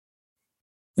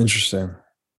 Interesting.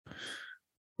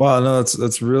 Wow, no,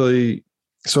 that's really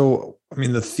so. I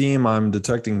mean, the theme I'm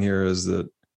detecting here is that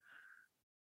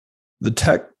the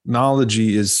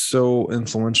technology is so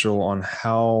influential on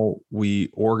how we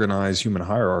organize human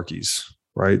hierarchies,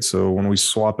 right? So when we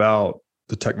swap out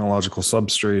the technological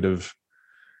substrate of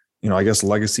I guess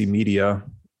legacy media,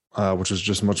 which is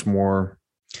just had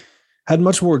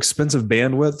much more expensive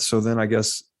bandwidth. So then I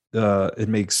guess it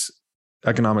makes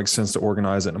economic sense to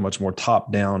organize it in a much more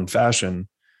top-down fashion.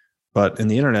 But in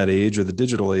the internet age or the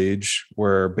digital age,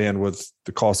 where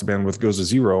the cost of bandwidth goes to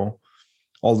zero,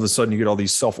 all of a sudden you get all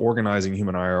these self-organizing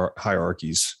human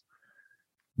hierarchies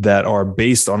that are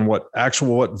based on what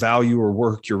value or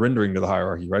work you're rendering to the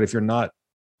hierarchy, right? If you're not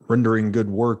rendering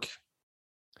good work,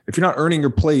 if you're not earning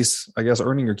your place, I guess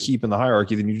earning your keep in the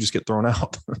hierarchy, then you just get thrown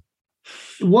out.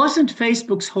 It wasn't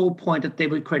Facebook's whole point that they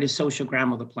would create a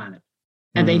sociogram of the planet,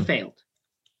 and they failed.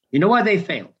 You know why they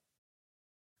failed?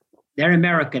 They're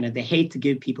American and they hate to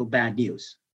give people bad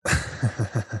news.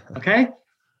 Okay?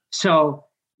 So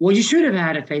what you should have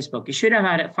had at Facebook, you should have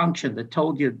had a function that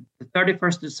told you the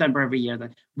 31st of December every year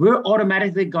that we're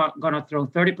automatically going to throw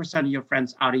 30% of your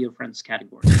friends out of your friends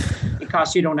category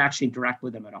because you don't actually interact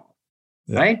with them at all.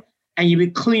 Right? And you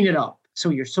would clean it up so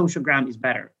your sociogram is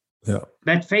better. Yeah.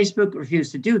 But Facebook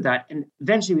refused to do that. And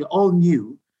eventually we all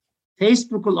knew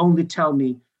Facebook will only tell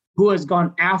me who has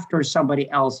gone after somebody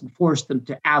else and forced them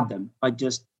to add them by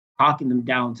just talking them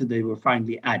down till they were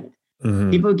finally added.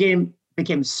 People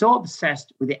became so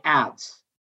obsessed with the ads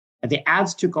that the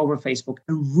ads took over Facebook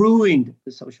and ruined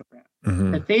the social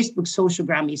gram. The Facebook social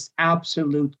gram is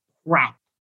absolute crap.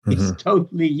 It's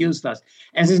totally useless.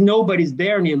 And since nobody's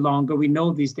there any longer, we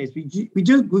know these days, we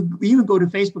even go to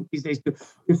Facebook these days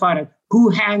to find out who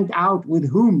hanged out with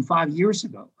whom 5 years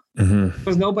ago.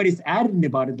 Because nobody's added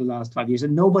anybody the last 5 years,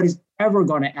 and nobody's ever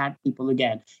going to add people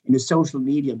again into social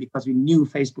media, because we knew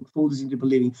Facebook fooled us into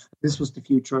believing this was the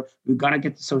future. We're going to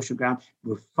get the social graph.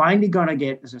 We're finally going to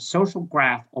get a social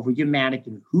graph over humanity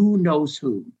and who knows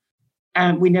who.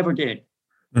 And we never did.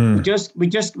 We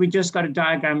just got a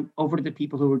diagram over to the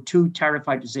people who were too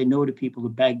terrified to say no to people who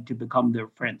begged to become their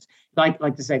friends.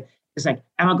 Like to say, it's like,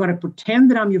 am I going to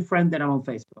pretend that I'm your friend, that I'm on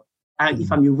Facebook?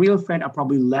 If I'm your real friend, I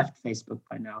probably left Facebook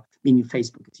by now, meaning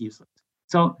Facebook is useless.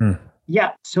 So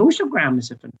yeah, socialgram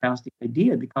is a fantastic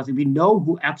idea, because if we know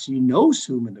who actually knows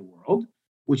whom in the world,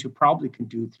 which we probably can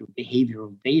do through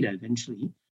behavioral data eventually,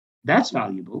 that's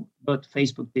valuable. But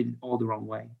Facebook did it all the wrong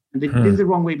way. And they did it the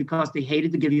wrong way because they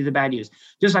hated to give you the bad news.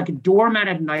 Just like a doorman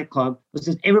at a nightclub who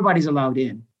says everybody's allowed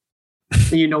in,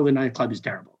 then you know the nightclub is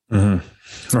terrible.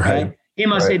 Right? He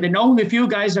must say that only a few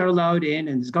guys are allowed in,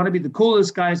 and it's going to be the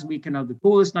coolest guys. We can have the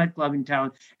coolest nightclub in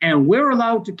town, and we're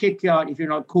allowed to kick you out if you're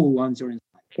not cool once you're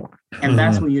inside. And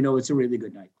that's when you know it's a really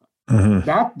good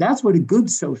nightclub. That's what a good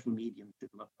social medium should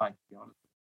look like, to be honest.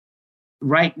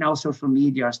 Right now, social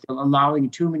media are still allowing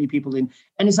too many people in.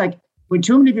 And it's like, when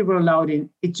too many people are allowed in,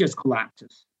 it just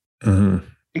collapses.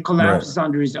 It collapses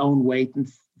under its own weight. And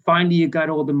finally, you got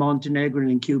all the Montenegrin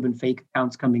and Cuban fake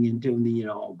accounts coming into, and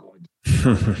oh, God.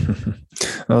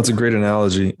 No, that's a great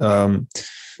analogy.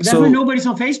 That's why nobody's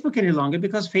on Facebook any longer,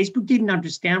 because Facebook didn't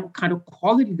understand what kind of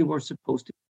quality they were supposed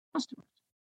to give customers.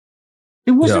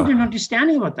 There wasn't an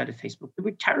understanding about that at Facebook. They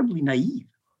were terribly naive.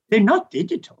 They're not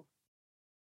digital.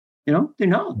 They're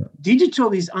not.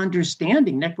 Digital is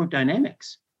understanding network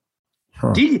dynamics.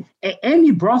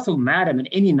 Any brothel madam and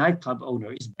any nightclub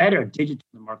owner is better at digital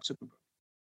than Mark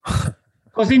Zuckerberg.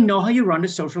 Because they know how you run a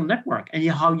social network and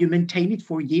how you maintain it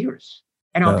for years,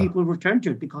 and how people return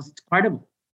to it because it's credible.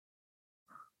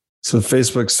 So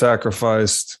Facebook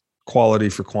sacrificed quality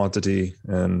for quantity,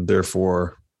 and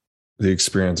therefore the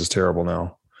experience is terrible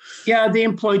now. Yeah, they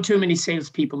employ too many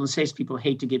salespeople, and salespeople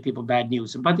hate to give people bad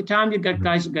news. And by the time you get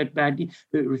guys who get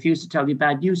who refuse to tell you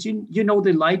bad news, you know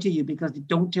they lie to you because they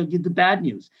don't tell you the bad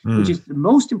news, which is the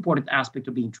most important aspect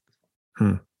of being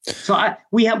truthful. So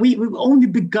we've only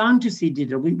begun to see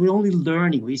digital. We're only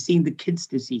learning. We're seeing the kids'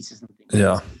 diseases and things.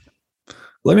 Yeah.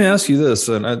 Let me ask you this,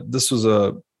 and I think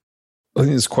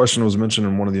this question was mentioned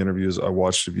in one of the interviews I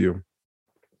watched of you.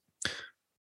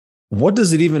 What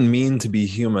does it even mean to be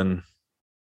human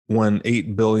when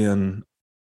 8 billion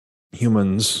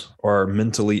humans are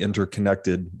mentally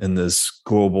interconnected in this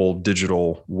global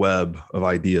digital web of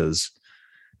ideas?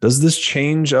 Does this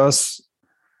change us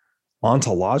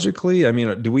ontologically? I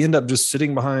mean, do we end up just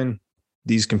sitting behind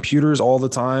these computers all the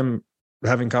time,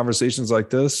 having conversations like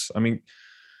this? I mean,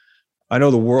 I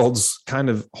know the world's kind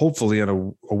of hopefully in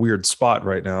a weird spot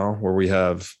right now where we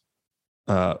have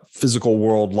physical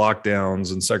world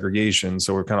lockdowns and segregation.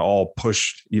 So we're kind of all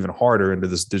pushed even harder into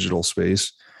this digital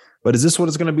space. But is this what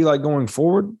it's going to be like going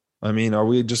forward? I mean, are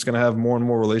we just going to have more and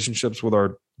more relationships with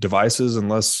our devices and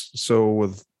less so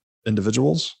with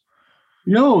individuals?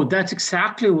 No, that's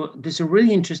exactly what. There's a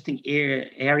really interesting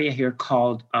area here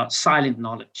called silent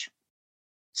knowledge.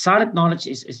 Silent knowledge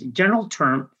is a general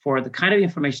term for the kind of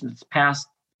information that's passed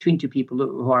between two people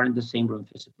who are in the same room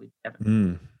physically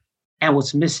together. And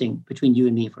what's missing between you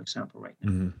and me, for example, right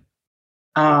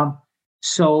now.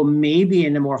 So maybe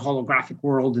in a more holographic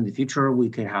world in the future, we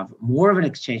could have more of an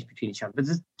exchange between each other. But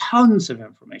there's tons of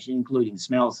information, including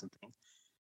smells and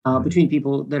things, between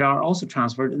people that are also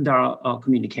transferred. And there are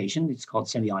communication, it's called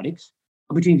semiotics,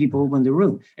 between people in the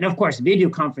room. And of course, video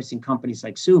conferencing companies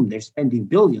like Zoom, they're spending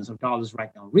billions of dollars right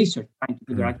now on research, trying to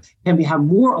figure out, can we have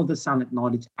more of the silent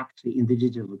knowledge actually in the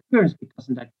digital experience? Because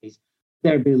in that case,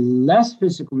 there'd be less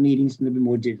physical meetings and there'd be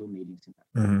more digital meetings.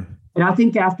 And I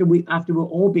think after we've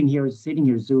all been here, sitting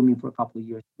here Zooming for a couple of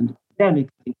years in the pandemic,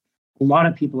 I think a lot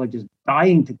of people are just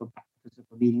dying to go back to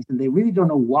physical meetings, and they really don't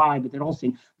know why, but they're all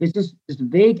saying there's just this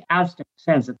vague abstract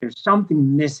sense that there's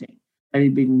something missing, that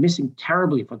had been missing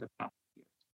terribly for the past years.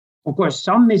 Of course,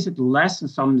 some miss it less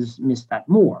and some miss that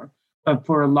more. But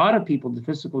for a lot of people, the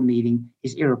physical meeting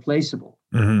is irreplaceable.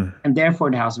 And therefore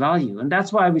it has value. And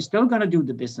that's why we're still going to do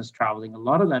the business traveling. A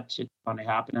lot of that shit is going to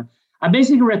happen. And I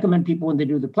basically recommend people when they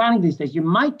do the planning these days, you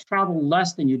might travel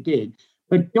less than you did,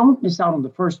 but don't miss out on the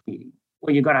first meeting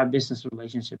where you got to have business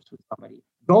relationships with somebody.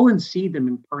 Go and see them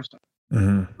in person.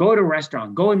 Mm-hmm. Go to a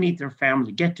restaurant, go and meet their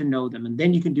family, get to know them, and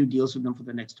then you can do deals with them for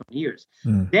the next 20 years.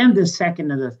 Then the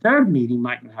second and the third meeting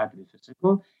might not have to be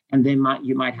physical, and then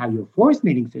you might have your fourth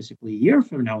meeting physically a year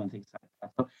from now and things like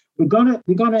that. So we're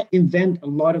gonna invent a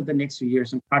lot of the next few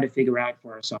years and try to figure out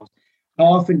for ourselves, how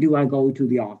often do I go to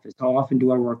the office? How often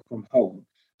do I work from home?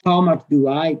 How much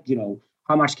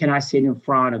how much can I sit in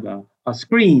front of a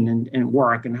screen and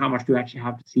work, and how much do I actually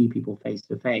have to see people face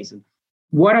to face? And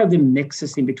what are the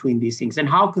mixes in between these things? And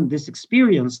how can this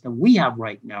experience that we have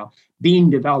right now being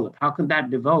developed, how can that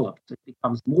develop so it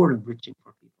becomes more enriching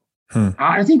for people?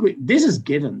 I think this is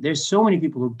given. There's so many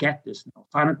people who get this now.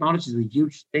 Finite knowledge is a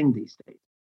huge thing these days.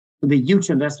 So the huge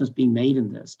investments being made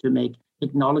in this to make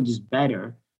technologies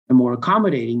better and more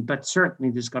accommodating, but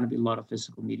certainly there's going to be a lot of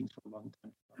physical meetings for a long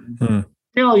time.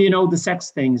 Still, the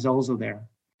sex thing is also there.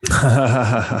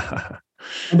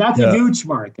 And that's a huge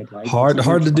market. Like hard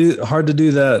to do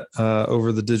that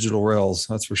over the digital rails.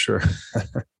 That's for sure.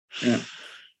 Yeah.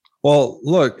 Well,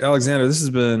 look, Alexander, this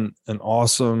has been an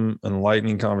awesome,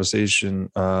 enlightening conversation.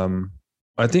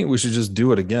 I think we should just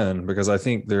do it again because I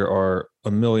think there are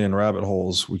a million rabbit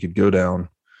holes we could go down.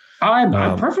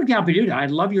 I'm perfectly happy to do that. I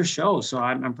love your show, so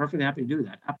I'm perfectly happy to do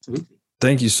that. Absolutely.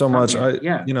 Thank you so much.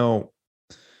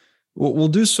 We'll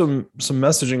do some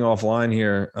messaging offline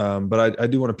here, but I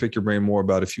do want to pick your brain more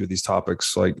about a few of these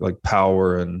topics, like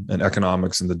power and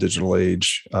economics in the digital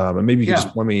age. And maybe you could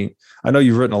just let me. I know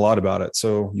you've written a lot about it,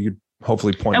 so you could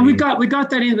hopefully point. And we got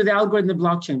that in with the algorithm, the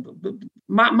blockchain. But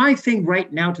my thing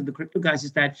right now to the crypto guys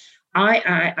is that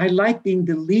I like being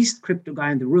the least crypto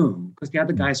guy in the room because the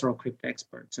other guys are all crypto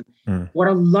experts. And what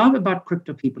I love about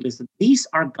crypto people is that these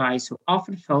are guys who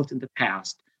often felt in the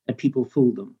past that people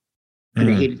fooled them and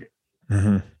they hated it.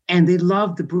 Mm-hmm. And they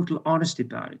love the brutal honesty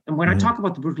about it. And when I talk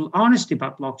about the brutal honesty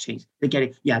about blockchains, they get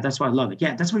it. Yeah, that's why I love it.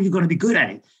 Yeah, that's where you're going to be good at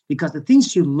it. Because the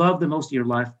things you love the most in your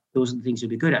life, those are the things you'll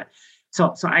be good at.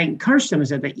 So I encourage them and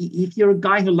said that if you're a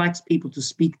guy who likes people to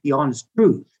speak the honest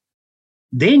truth,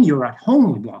 then you're at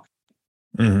home with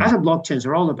blockchains. That's what blockchains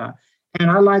are all about. And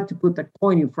I like to put that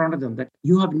point in front of them that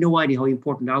you have no idea how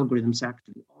important algorithms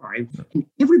actually are. And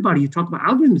everybody you talk about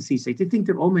algorithms these days, they think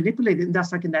they're all manipulated, and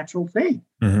that's like a natural thing.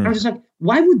 And I'm just like,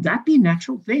 why would that be a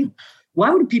natural thing? Why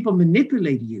would people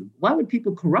manipulate you? Why would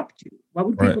people corrupt you? Why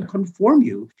would people conform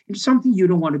you into something you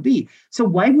don't want to be? So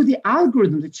why would the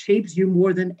algorithm that shapes you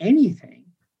more than anything,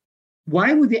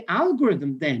 why would the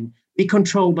algorithm then be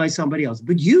controlled by somebody else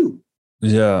but you?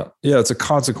 Yeah. It's a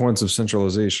consequence of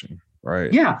centralization.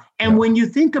 Right. Yeah. And when you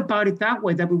think about it that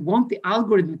way, that we want the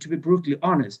algorithm to be brutally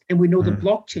honest, and we know the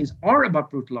blockchains are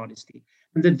about brutal honesty,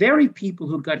 and the very people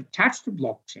who got attached to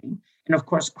blockchain, and of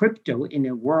course, crypto in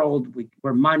a world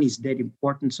where money is dead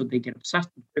important, so they get obsessed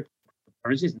with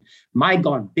cryptocurrencies. My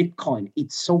God, Bitcoin,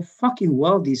 it's so fucking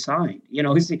well designed.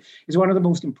 It's one of the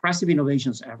most impressive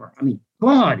innovations ever. I mean,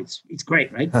 God, it's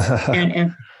great, right?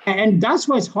 And that's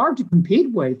why it's hard to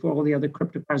compete with for all the other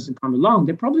cryptocurrencies that come along.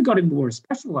 They probably got it more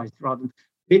specialized rather than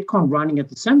Bitcoin running at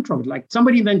the center of it. Like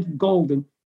somebody invented gold, and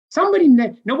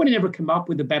nobody ever came up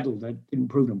with a metal that didn't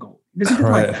prove them gold.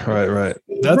 Right.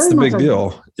 That's the big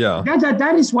deal. Yeah.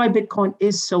 That is why Bitcoin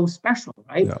is so special,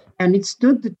 right? Yeah. And it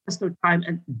stood the test of time.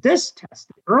 And this test,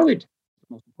 the early test, is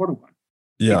the most important one.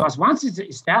 Yeah. Because once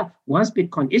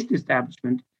Bitcoin is the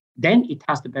establishment, then it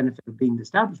has the benefit of being the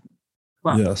establishment.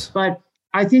 Well, yes. But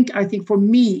I think for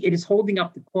me, it is holding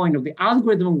up the coin of the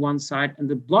algorithm on one side and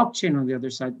the blockchain on the other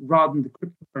side, rather than the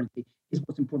cryptocurrency, is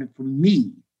what's important for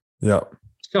me. Yeah.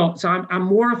 So I'm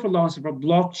more a philosopher of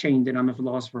blockchain than I'm a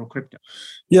philosopher of crypto.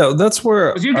 Yeah, that's where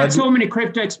because you've got so many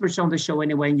crypto experts on the show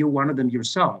anyway, and you're one of them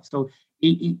yourself. So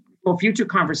for future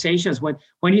conversations, when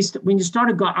you start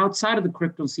to go outside of the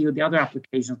crypto and see what the other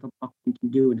applications of blockchain can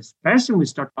do, and especially when we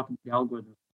start talking about the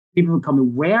algorithms, people become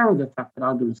aware of the fact that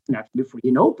algorithms can actually be free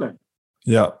and open.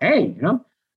 Yeah. Hey,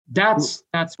 that's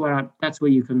where I'm happy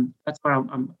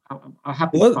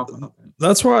to talk about that.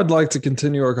 That's where I'd like to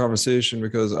continue our conversation,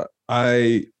 because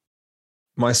I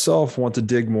myself want to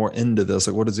dig more into this.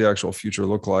 Like, what does the actual future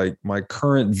look like? My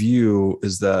current view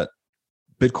is that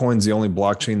Bitcoin's the only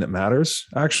blockchain that matters.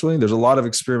 Actually, there's a lot of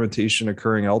experimentation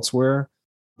occurring elsewhere,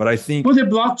 but I think the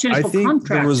blockchains for contracts.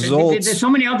 The results. There's so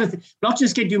many other things.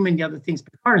 Blockchains can do many other things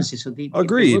for currency. So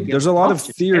agreed. There's a lot of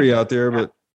theory out there,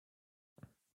 but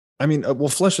I mean, we'll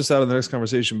flesh this out in the next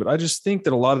conversation, but I just think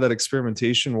that a lot of that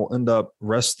experimentation will end up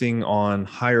resting on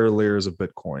higher layers of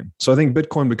Bitcoin. So I think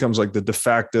Bitcoin becomes like the de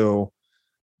facto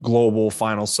global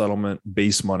final settlement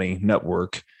base money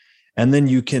network. And then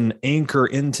you can anchor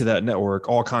into that network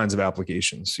all kinds of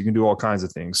applications. You can do all kinds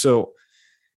of things. So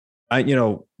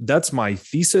that's my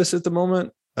thesis at the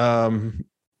moment.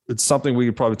 It's something we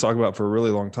could probably talk about for a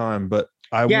really long time, but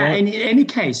in any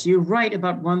case, you're right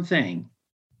about one thing.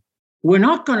 We're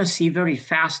not going to see very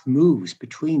fast moves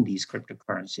between these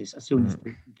cryptocurrencies as soon as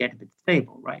they get a bit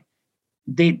stable, right?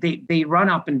 They run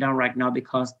up and down right now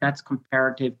because that's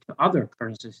comparative to other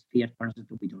currencies, fiat currencies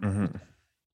that we don't use.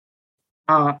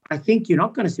 I think you're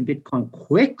not going to see Bitcoin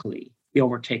quickly be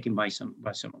overtaken by some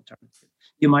alternative.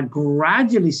 You might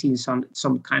gradually see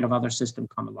some kind of other system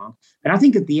come along. And I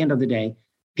think at the end of the day,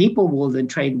 people will then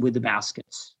trade with the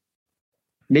baskets.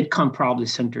 Bitcoin probably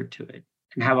centered to it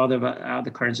and have other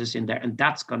currencies in there. And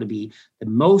that's going to be the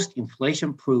most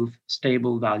inflation-proof,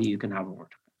 stable value you can have over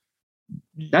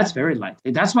time. That's very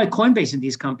likely. That's why Coinbase and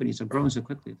these companies are growing so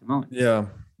quickly at the moment. Yeah.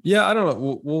 I don't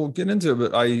know. We'll get into it,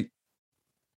 but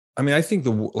I think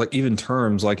even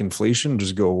terms like inflation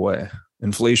just go away.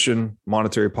 Inflation,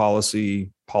 monetary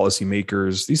policy,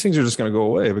 policymakers, these things are just going to go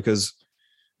away because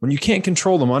when you can't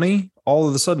control the money, all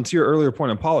of a sudden, to your earlier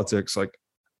point in politics, like,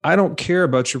 I don't care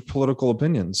about your political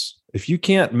opinions. If you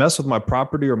can't mess with my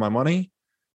property or my money,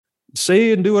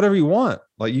 say and do whatever you want.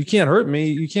 Like, you can't hurt me.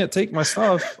 You can't take my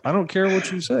stuff. I don't care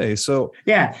what you say. So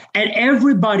yeah. And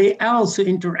everybody else who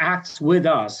interacts with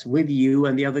us, with you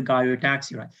and the other guy who attacks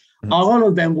you, right? All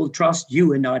of them will trust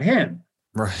you and not him.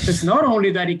 Right. It's not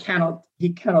only that he cannot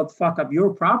fuck up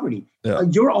your property. Yeah.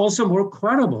 You're also more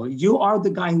credible. You are the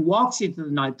guy who walks into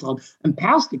the nightclub and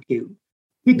passes the queue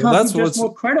because you're just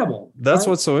more credible. That's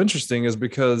what's so interesting is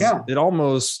because it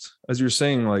almost, as you're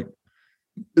saying, like,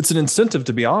 it's an incentive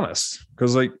to be honest.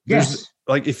 Because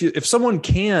if someone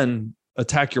can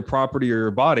attack your property or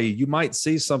your body, you might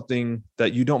say something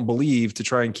that you don't believe to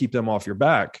try and keep them off your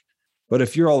back. But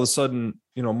if you're all of a sudden,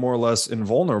 more or less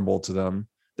invulnerable to them,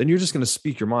 then you're just going to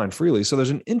speak your mind freely. So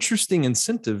there's an interesting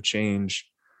incentive change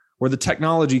where the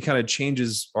technology kind of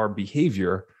changes our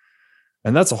behavior.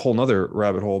 And that's a whole nother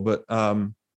rabbit hole. But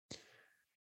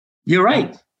you're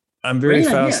right. I'm very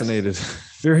fascinated,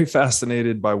 very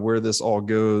fascinated by where this all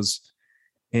goes.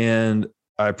 And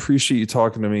I appreciate you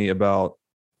talking to me about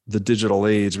the digital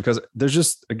age because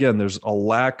there's a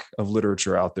lack of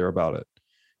literature out there about it.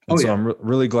 And so I'm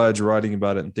really glad you're writing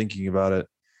about it and thinking about it.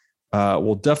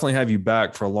 We'll definitely have you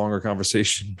back for a longer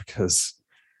conversation because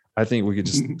I think we could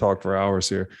just talk for hours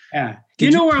here. Yeah.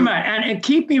 You know where I'm at and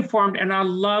keep me informed. And I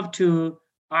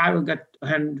will get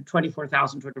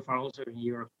 24,000 Twitter followers in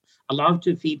Europe. I love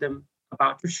to feed them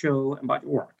about your show and about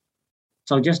your work.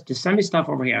 So just send me stuff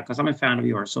over here because I'm a fan of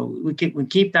yours. So we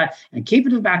keep that and keep it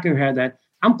in the back of your head that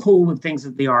I'm cool with things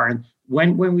that they are. And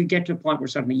when we get to a point where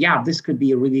suddenly, this could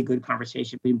be a really good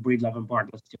conversation between Breedlove and Bart,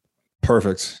 let's do it.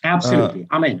 Perfect. Absolutely.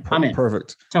 I'm in.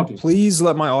 Perfect. Okay. Please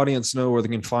let my audience know where they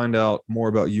can find out more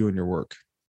about you and your work.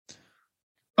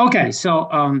 Okay. So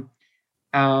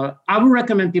I would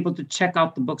recommend people to check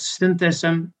out the books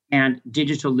Synthism and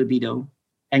Digital Libido.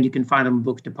 And you can find them in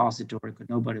Book Depository because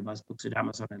nobody buys books at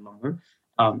Amazon any longer.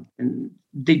 And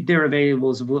they're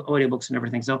available as audiobooks and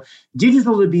everything. So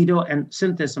Digital Libido and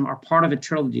Synthism are part of a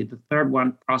trilogy. The third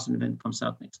one, Process Event, comes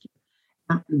out next year.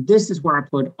 This is where I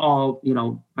put all,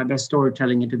 my best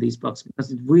storytelling into these books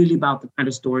because it's really about the kind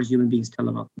of stories human beings tell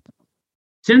about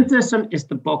themselves. Synthism is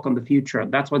the book on the future.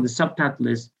 That's why the subtitle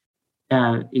is,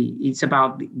 it's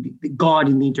about the God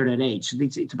in the internet age.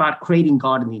 It's about creating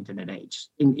God in the internet age.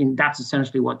 And that's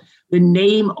essentially what the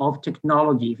name of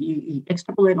technology, if you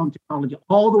extrapolate on technology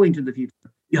all the way into the future,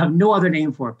 you have no other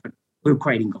name for it, but we're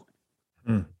creating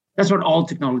God. That's what all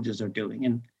technologies are doing.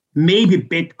 And maybe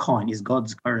Bitcoin is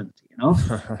God's currency,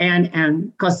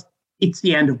 and because it's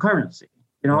the end of currency,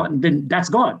 and then that's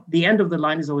God. The end of the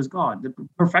line is always God. The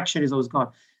perfection is always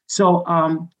God. So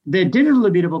the Digital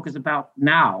Libido book is about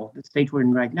now, the state we're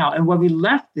in right now. And when we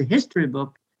left the history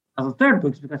book as a third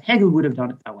book, is because Hegel would have done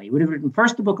it that way. He would have written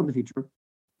first a book on the future,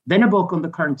 then a book on the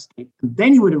current state, and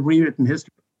then he would have rewritten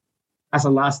history as a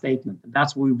last statement. And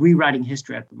that's what we're rewriting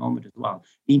history at the moment as well.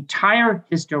 The entire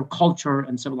history of culture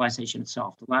and civilization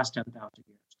itself, the last 10,000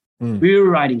 years. We're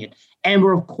rewriting it. And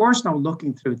we're, of course, now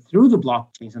looking through the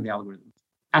blockchains and the algorithms,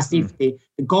 as if the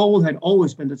goal had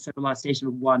always been that civilization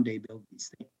would one day build these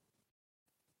things.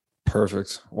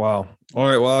 Perfect. Wow. All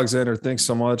right. Well, Alexander, thanks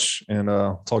so much. And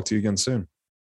talk to you again soon.